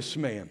righteous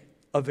man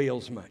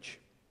avails much.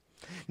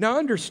 Now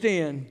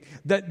understand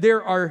that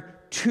there are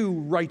two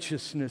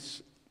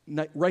righteousnesses,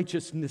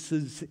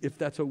 if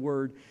that's a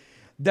word,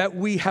 that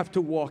we have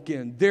to walk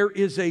in. There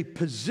is a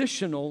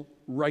positional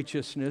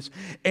righteousness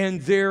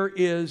and there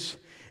is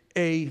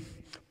a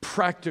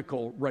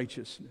practical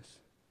righteousness.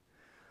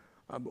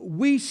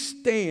 We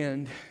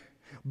stand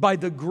by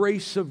the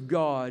grace of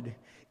God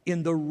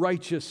in the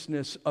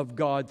righteousness of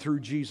God through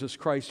Jesus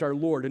Christ our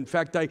Lord. In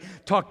fact, I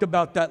talked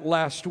about that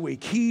last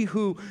week. He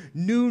who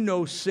knew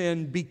no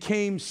sin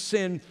became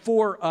sin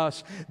for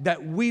us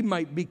that we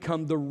might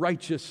become the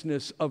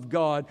righteousness of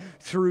God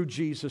through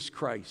Jesus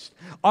Christ.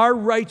 Our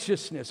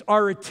righteousness,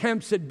 our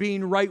attempts at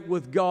being right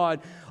with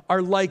God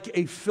are like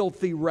a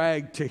filthy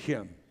rag to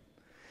Him.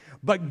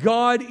 But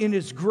God in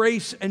His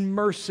grace and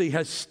mercy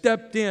has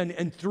stepped in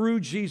and through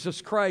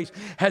Jesus Christ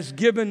has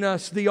given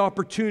us the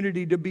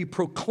opportunity to be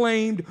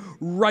proclaimed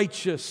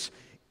righteous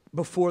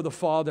before the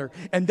Father.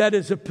 And that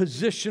is a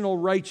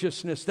positional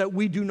righteousness that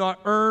we do not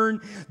earn,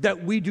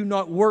 that we do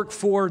not work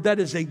for. That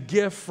is a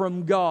gift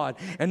from God.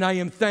 And I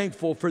am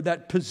thankful for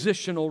that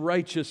positional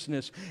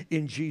righteousness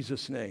in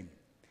Jesus' name.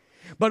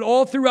 But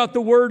all throughout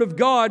the Word of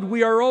God,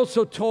 we are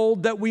also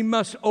told that we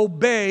must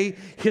obey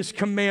His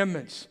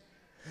commandments,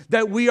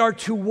 that we are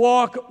to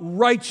walk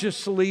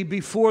righteously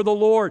before the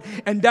Lord,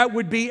 and that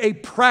would be a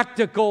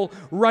practical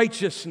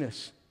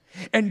righteousness.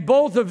 And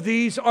both of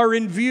these are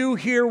in view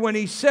here when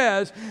he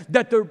says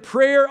that the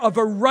prayer of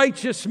a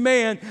righteous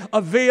man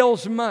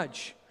avails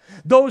much.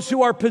 Those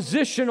who are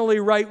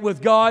positionally right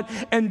with God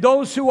and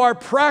those who are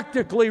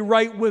practically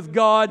right with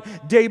God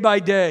day by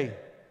day.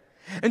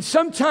 And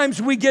sometimes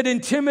we get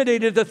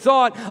intimidated at the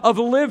thought of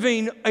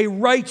living a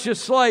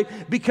righteous life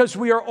because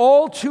we are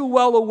all too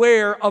well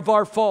aware of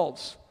our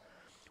faults.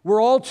 We're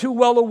all too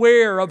well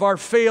aware of our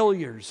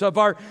failures, of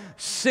our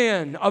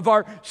sin, of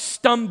our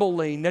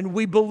stumbling, and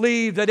we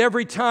believe that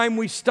every time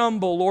we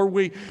stumble or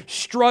we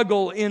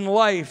struggle in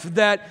life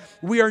that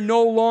we are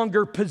no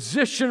longer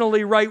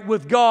positionally right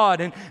with God,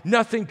 and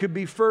nothing could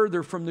be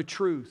further from the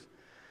truth.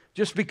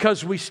 Just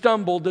because we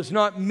stumble does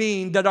not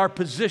mean that our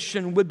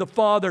position with the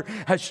Father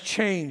has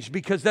changed,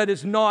 because that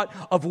is not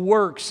of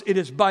works. It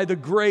is by the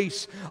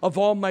grace of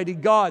Almighty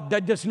God.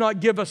 That does not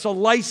give us a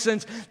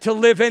license to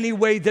live any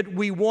way that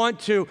we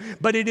want to,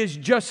 but it is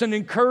just an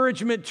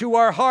encouragement to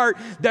our heart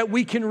that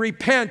we can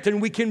repent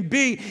and we can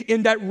be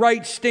in that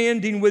right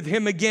standing with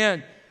Him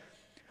again.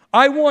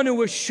 I want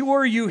to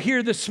assure you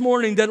here this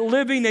morning that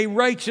living a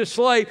righteous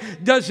life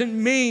doesn't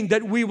mean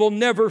that we will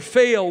never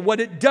fail. What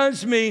it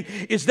does mean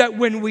is that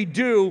when we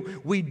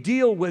do, we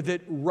deal with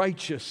it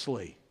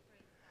righteously.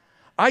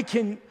 I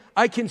can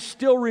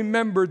still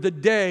remember the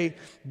day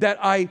that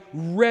I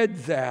read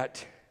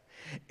that,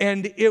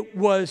 and it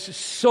was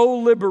so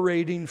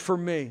liberating for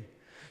me.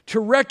 To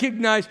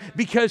recognize,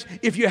 because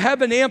if you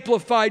have an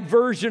amplified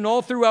version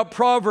all throughout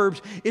Proverbs,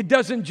 it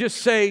doesn't just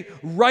say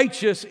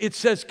righteous, it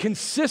says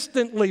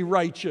consistently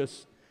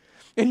righteous.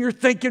 And you're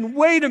thinking,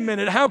 wait a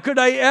minute, how could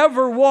I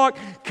ever walk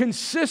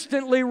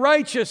consistently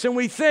righteous? And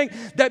we think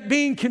that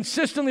being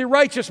consistently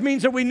righteous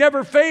means that we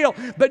never fail.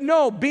 But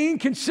no, being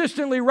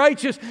consistently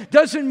righteous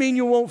doesn't mean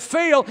you won't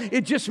fail.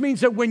 It just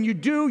means that when you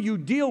do, you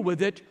deal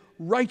with it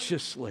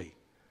righteously.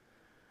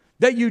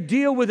 That you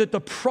deal with it the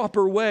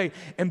proper way.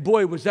 And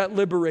boy, was that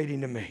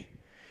liberating to me.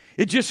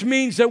 It just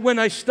means that when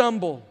I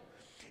stumble,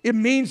 it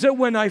means that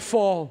when I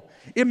fall,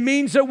 It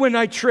means that when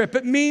I trip,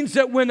 it means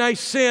that when I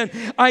sin,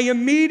 I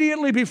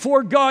immediately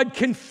before God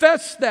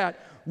confess that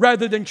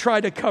rather than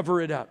try to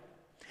cover it up.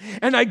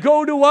 And I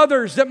go to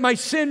others that my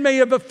sin may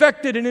have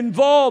affected and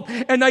involved,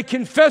 and I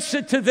confess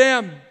it to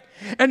them.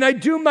 And I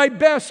do my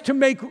best to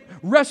make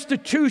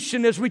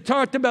restitution, as we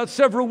talked about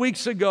several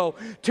weeks ago,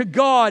 to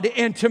God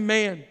and to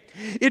man.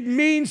 It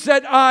means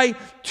that I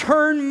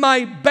turn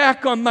my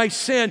back on my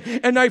sin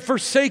and I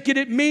forsake it.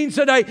 It means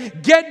that I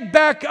get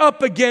back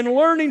up again,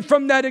 learning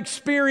from that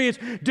experience,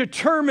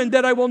 determined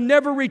that I will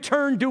never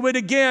return to it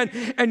again,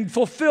 and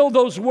fulfill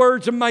those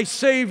words of my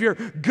Savior,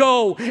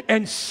 go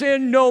and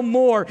sin no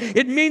more.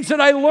 It means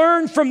that I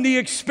learn from the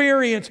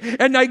experience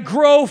and I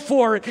grow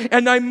for it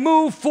and I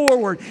move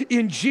forward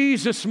in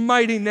Jesus'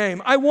 mighty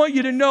name. I want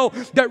you to know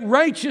that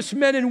righteous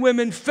men and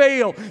women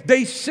fail.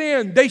 They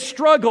sin, they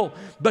struggle,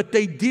 but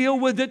they deal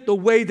with it the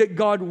way that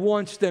God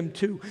wants them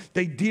to.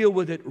 They deal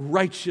with it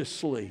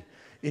righteously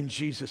in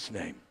Jesus'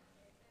 name.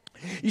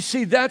 You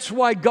see, that's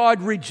why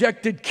God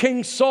rejected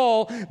King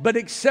Saul, but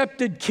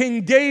accepted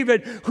King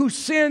David, whose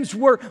sins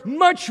were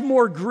much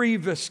more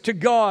grievous to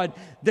God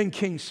than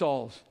King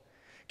Saul's.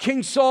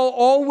 King Saul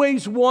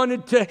always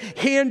wanted to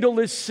handle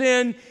his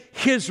sin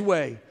his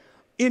way,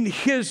 in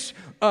his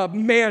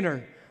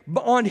manner,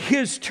 on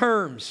his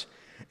terms.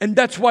 And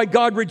that's why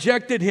God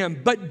rejected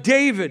him. But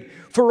David,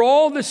 for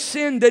all the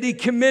sin that he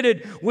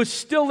committed, was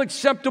still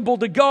acceptable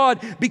to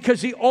God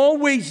because he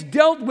always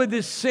dealt with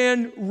his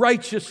sin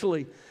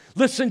righteously.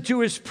 Listen to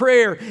his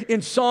prayer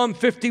in Psalm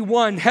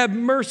 51. Have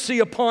mercy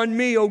upon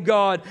me, O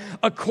God,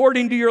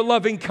 according to your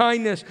loving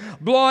kindness.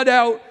 Blot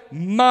out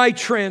my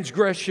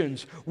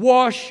transgressions.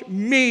 Wash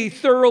me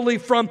thoroughly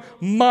from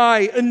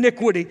my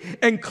iniquity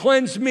and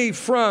cleanse me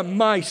from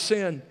my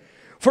sin.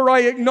 For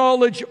I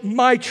acknowledge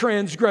my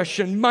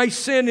transgression. My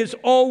sin is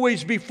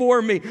always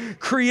before me.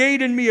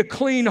 Create in me a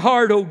clean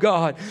heart, O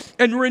God,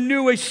 and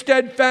renew a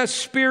steadfast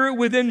spirit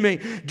within me.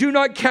 Do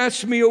not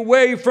cast me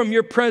away from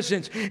your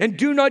presence, and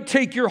do not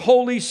take your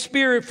Holy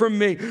Spirit from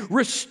me.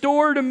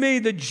 Restore to me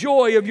the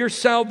joy of your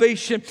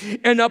salvation,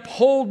 and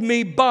uphold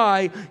me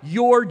by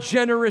your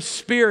generous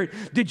spirit.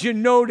 Did you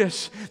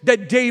notice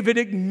that David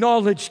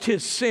acknowledged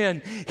his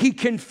sin? He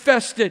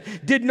confessed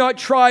it, did not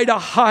try to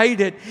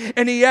hide it,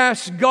 and he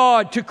asked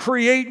God to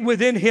create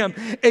within him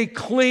a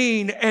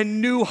clean and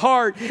new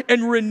heart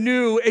and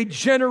renew a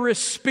generous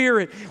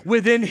spirit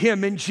within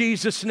him in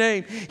Jesus'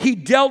 name. He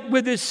dealt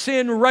with his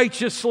sin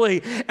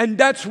righteously, and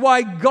that's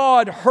why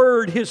God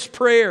heard his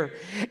prayer.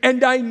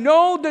 And I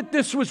know that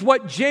this was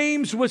what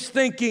James was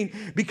thinking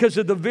because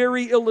of the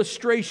very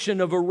illustration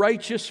of a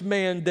righteous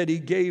man that he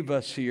gave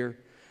us here.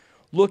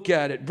 Look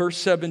at it, verse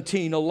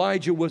 17.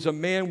 Elijah was a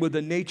man with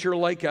a nature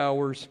like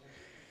ours,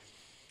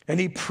 and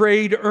he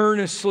prayed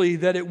earnestly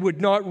that it would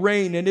not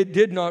rain, and it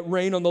did not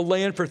rain on the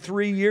land for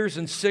 3 years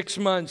and 6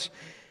 months.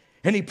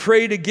 And he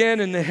prayed again,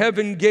 and the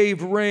heaven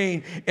gave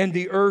rain, and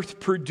the earth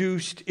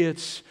produced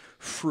its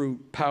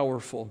fruit.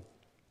 Powerful.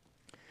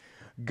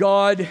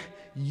 God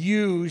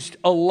used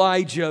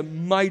Elijah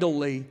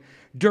mightily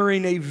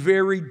during a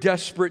very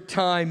desperate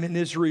time in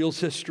Israel's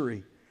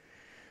history.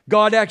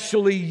 God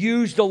actually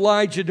used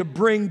Elijah to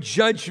bring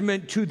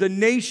judgment to the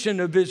nation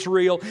of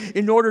Israel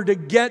in order to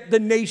get the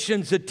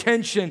nation's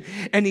attention.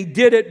 And he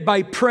did it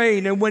by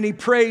praying. And when he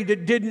prayed,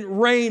 it didn't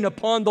rain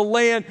upon the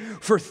land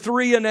for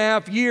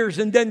 3.5 years.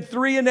 And then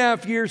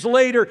 3.5 years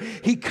later,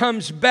 he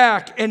comes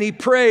back and he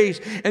prays.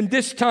 And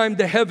this time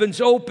the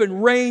heavens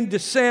open, rain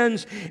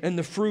descends, and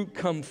the fruit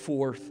come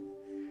forth.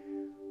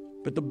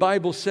 But the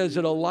Bible says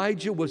that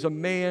Elijah was a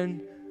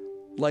man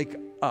like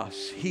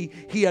us. He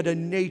had a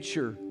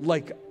nature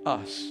like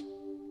us.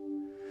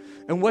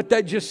 And what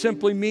that just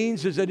simply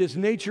means is that his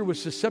nature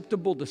was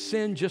susceptible to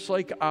sin just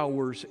like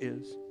ours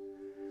is.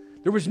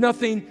 There was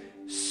nothing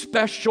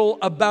special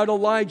about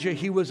Elijah.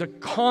 He was a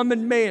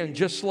common man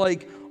just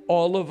like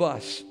all of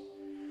us.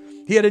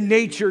 He had a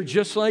nature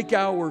just like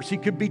ours. He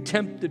could be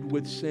tempted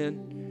with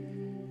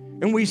sin.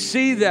 And we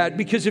see that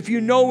because if you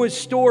know his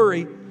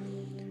story,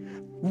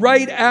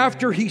 right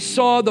after he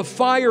saw the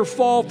fire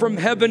fall from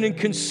heaven and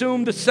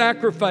consume the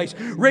sacrifice,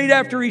 right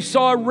after he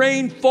saw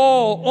rain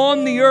fall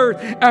on the earth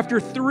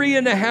after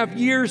 3.5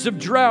 years of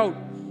drought,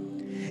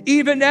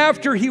 even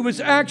after he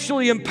was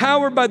actually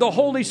empowered by the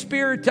Holy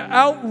Spirit to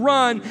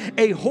outrun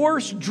a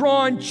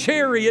horse-drawn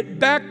chariot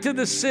back to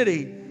the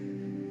city,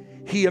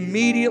 he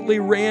immediately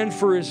ran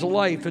for his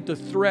life at the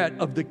threat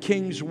of the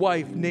king's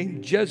wife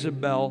named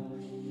Jezebel,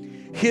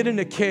 hid in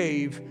a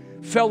cave,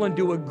 fell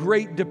into a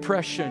great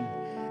depression,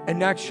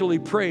 and actually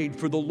prayed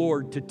for the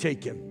Lord to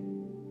take him.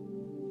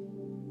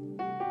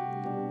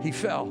 He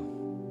fell.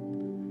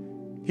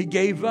 He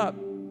gave up,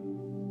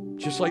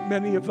 just like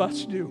many of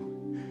us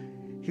do.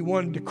 He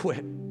wanted to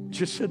quit.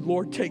 Just said,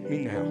 Lord, take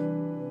me now.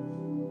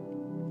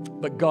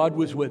 But God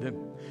was with him.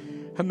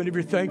 How many of you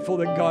are thankful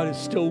that God is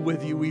still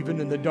with you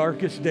even in the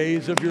darkest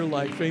days of your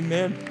life?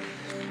 Amen.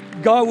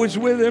 God was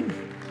with him,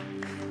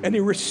 and he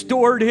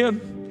restored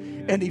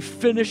him, and he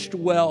finished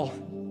well.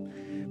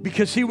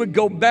 Because he would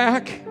go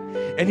back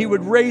And he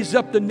would raise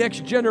up the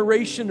next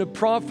generation of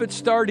prophets,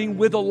 starting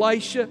with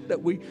Elisha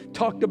that we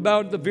talked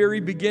about at the very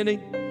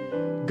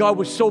beginning. God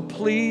was so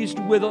pleased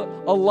with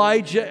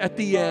Elijah at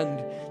the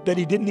end that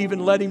he didn't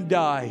even let him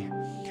die.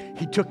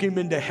 He took him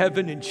into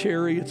heaven in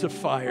chariots of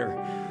fire.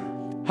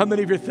 How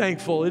many of you are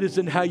thankful? It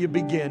isn't how you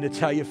begin, it's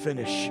how you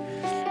finish.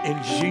 In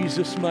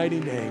Jesus' mighty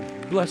name.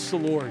 Bless the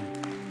Lord.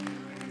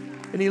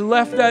 And he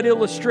left that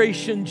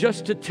illustration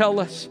just to tell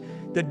us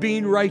that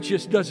being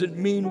righteous doesn't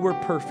mean we're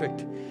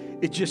perfect.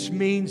 It just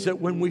means that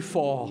when we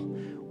fall,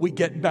 we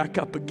get back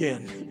up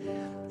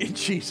again. In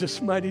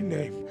Jesus' mighty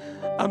name.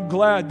 I'm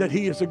glad that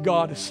he is a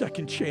God of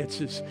second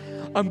chances.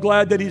 I'm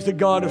glad that he's the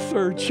God of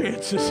third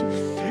chances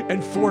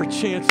and fourth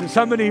chances.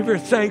 How many of you are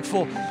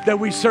thankful that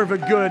we serve a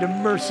good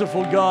and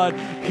merciful God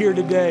here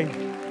today?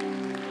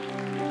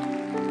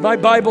 My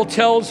Bible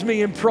tells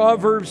me in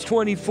Proverbs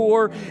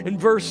 24 and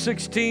verse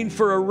 16,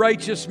 for a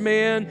righteous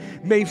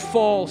man may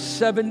fall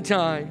 7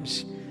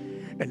 times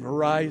and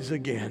rise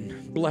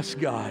again. Bless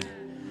God.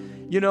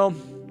 You know,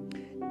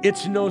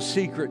 it's no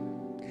secret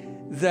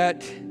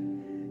that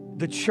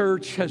the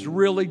church has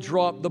really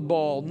dropped the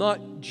ball.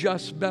 Not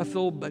just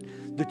Bethel, but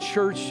the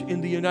church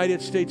in the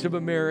United States of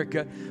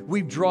America.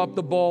 We've dropped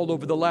the ball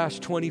over the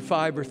last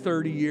 25 or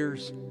 30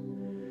 years.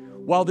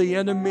 While the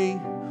enemy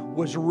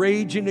was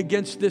raging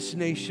against this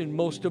nation,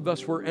 most of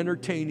us were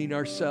entertaining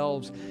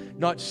ourselves,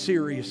 not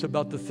serious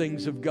about the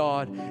things of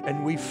God,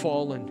 and we've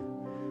fallen.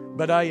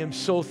 But I am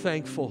so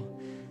thankful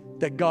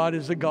that God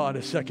is a God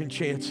of second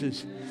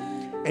chances.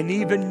 And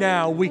even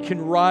now we can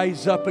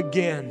rise up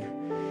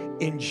again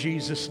in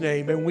Jesus'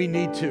 name. And we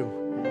need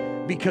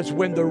to, because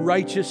when the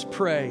righteous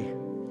pray,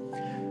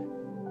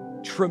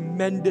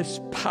 tremendous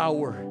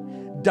power,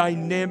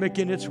 dynamic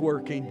in its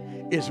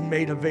working, is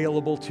made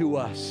available to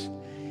us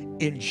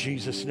in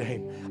Jesus'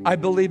 name. I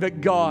believe that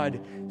God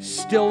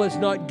still has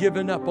not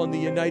given up on the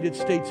United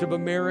States of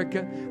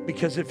America,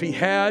 because if he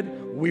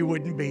had, we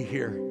wouldn't be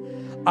here.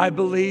 I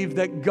believe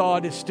that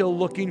God is still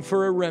looking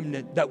for a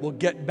remnant that will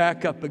get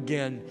back up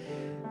again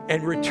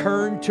and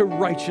return to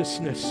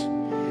righteousness.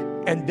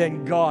 And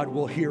then God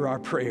will hear our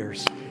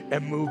prayers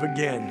and move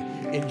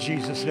again in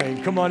Jesus'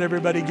 name. Come on,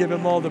 everybody, give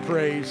him all the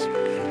praise.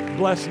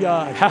 Bless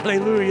God.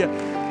 Hallelujah.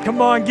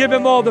 Come on, give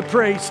him all the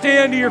praise.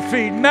 Stand to your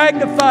feet.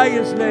 Magnify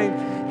his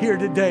name here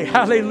today.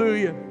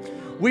 Hallelujah.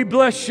 We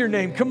bless your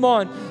name. Come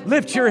on,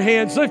 lift your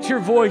hands, lift your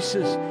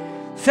voices.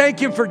 Thank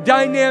him for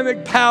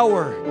dynamic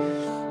power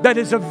that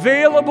is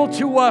available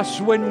to us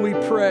when we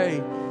pray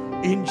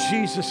in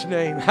Jesus'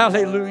 name.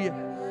 Hallelujah.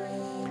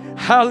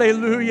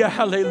 Hallelujah.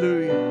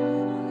 Hallelujah.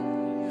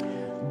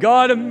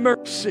 God of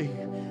mercy,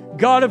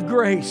 God of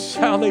grace.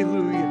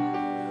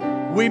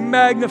 Hallelujah. We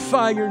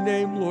magnify your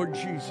name, Lord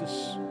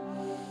Jesus.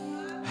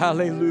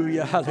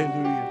 Hallelujah.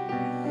 Hallelujah.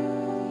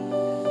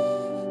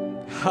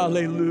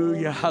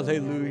 Hallelujah.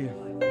 Hallelujah.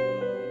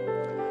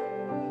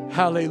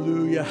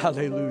 Hallelujah.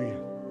 Hallelujah.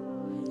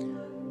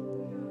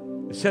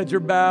 His heads are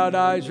bowed,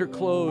 eyes are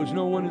closed.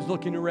 No one is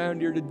looking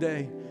around here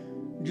today.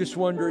 I'm just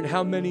wondering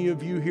how many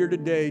of you here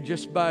today,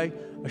 just by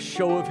a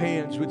show of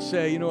hands, would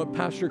say, you know what,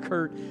 Pastor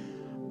Kurt,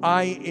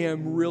 I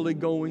am really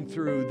going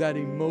through that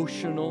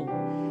emotional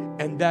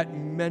and that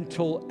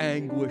mental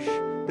anguish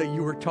that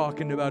you were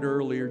talking about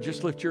earlier.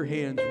 Just lift your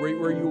hands right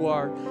where you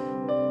are.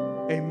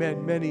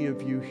 Amen. Many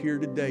of you here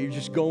today, you're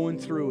just going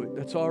through it.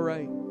 That's all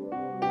right.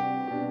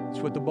 That's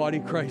what the body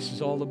of Christ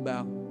is all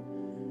about.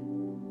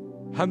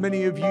 How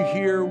many of you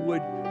here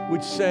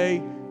would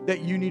say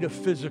that you need a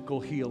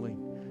physical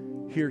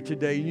healing here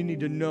today? You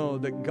need to know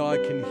that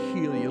God can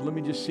heal you. Let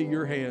me just see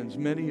your hands.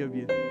 Many of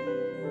you.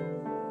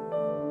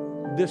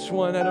 This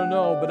one, I don't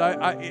know, but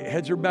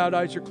heads are bowed,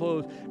 eyes are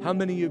closed. How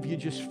many of you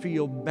just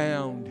feel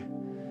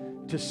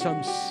bound to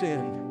some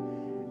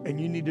sin, and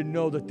you need to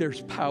know that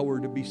there's power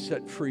to be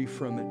set free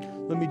from it?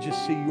 Let me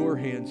just see your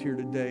hands here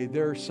today.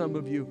 There are some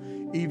of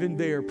you, even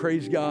there,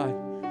 praise God.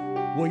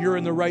 Well, you're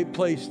in the right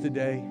place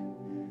today,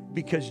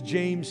 because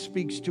James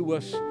speaks to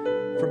us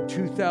from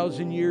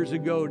 2,000 years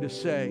ago to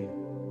say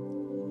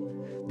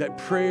that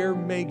prayer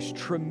makes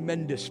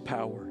tremendous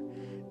power,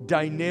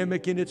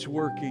 dynamic in its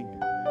working,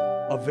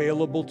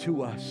 available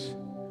to us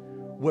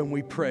when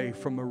we pray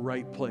from a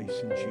right place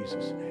in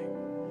Jesus' name.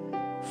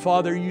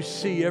 Father, you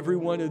see every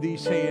one of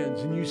these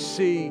hands, and you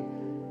see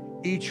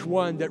each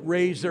one that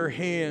raised their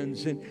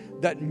hands and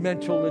that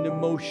mental and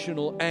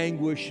emotional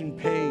anguish and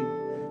pain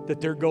that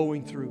they're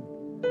going through.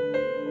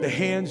 The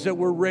hands that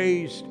were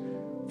raised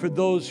for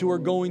those who are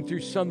going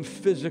through some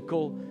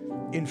physical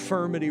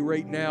infirmity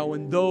right now,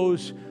 and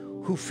those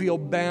who feel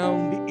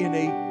bound in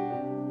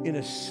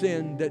a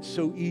sin that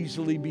so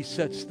easily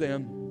besets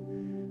them.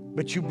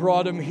 But you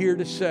brought them here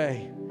to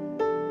say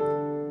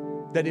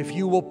that if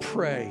you will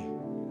pray,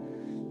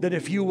 that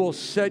if you will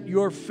set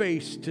your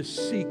face to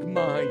seek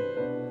mine,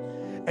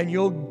 and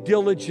you'll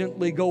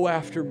diligently go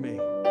after me,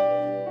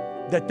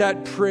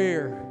 that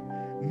prayer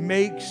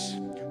makes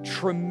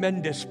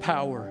tremendous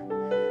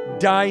power,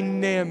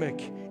 dynamic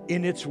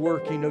in its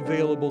working,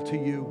 available to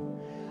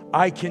you.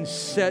 I can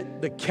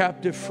set the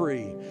captive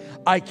free.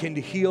 I can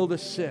heal the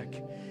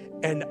sick.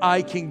 and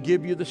I can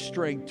give you the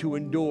strength to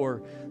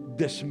endure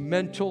this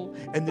mental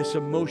and this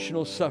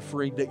emotional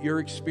suffering that you're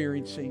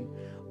experiencing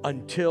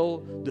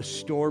until the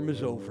storm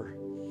is over.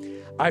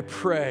 I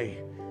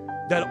pray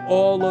that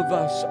all of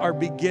us are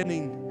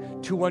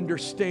beginning to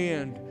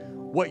understand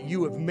what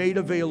you have made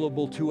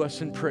available to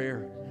us in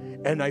prayer.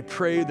 And I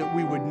pray that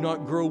we would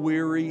not grow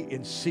weary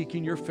in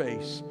seeking your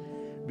face,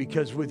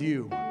 because with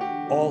you,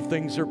 all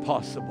things are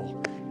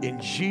possible.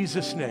 In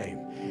Jesus' name.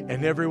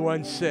 And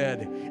everyone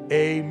said,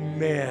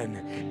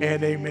 amen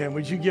and amen.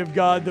 Would you give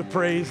God the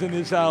praise in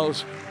this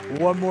house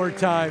one more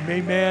time?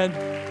 Amen.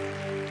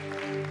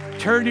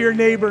 Turn to your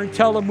neighbor and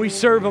tell him, we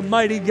serve a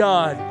mighty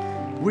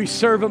God. We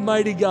serve a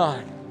mighty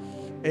God.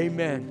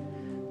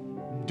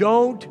 Amen.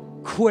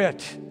 Don't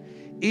quit.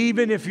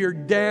 Even if you're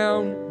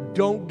down,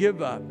 don't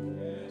give up.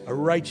 A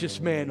righteous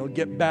man will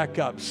get back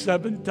up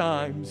 7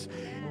 times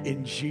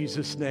in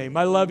Jesus' name.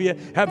 I love you.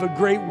 Have a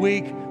great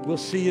week. We'll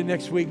see you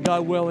next week,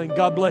 God willing.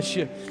 God bless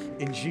you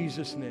in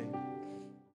Jesus' name.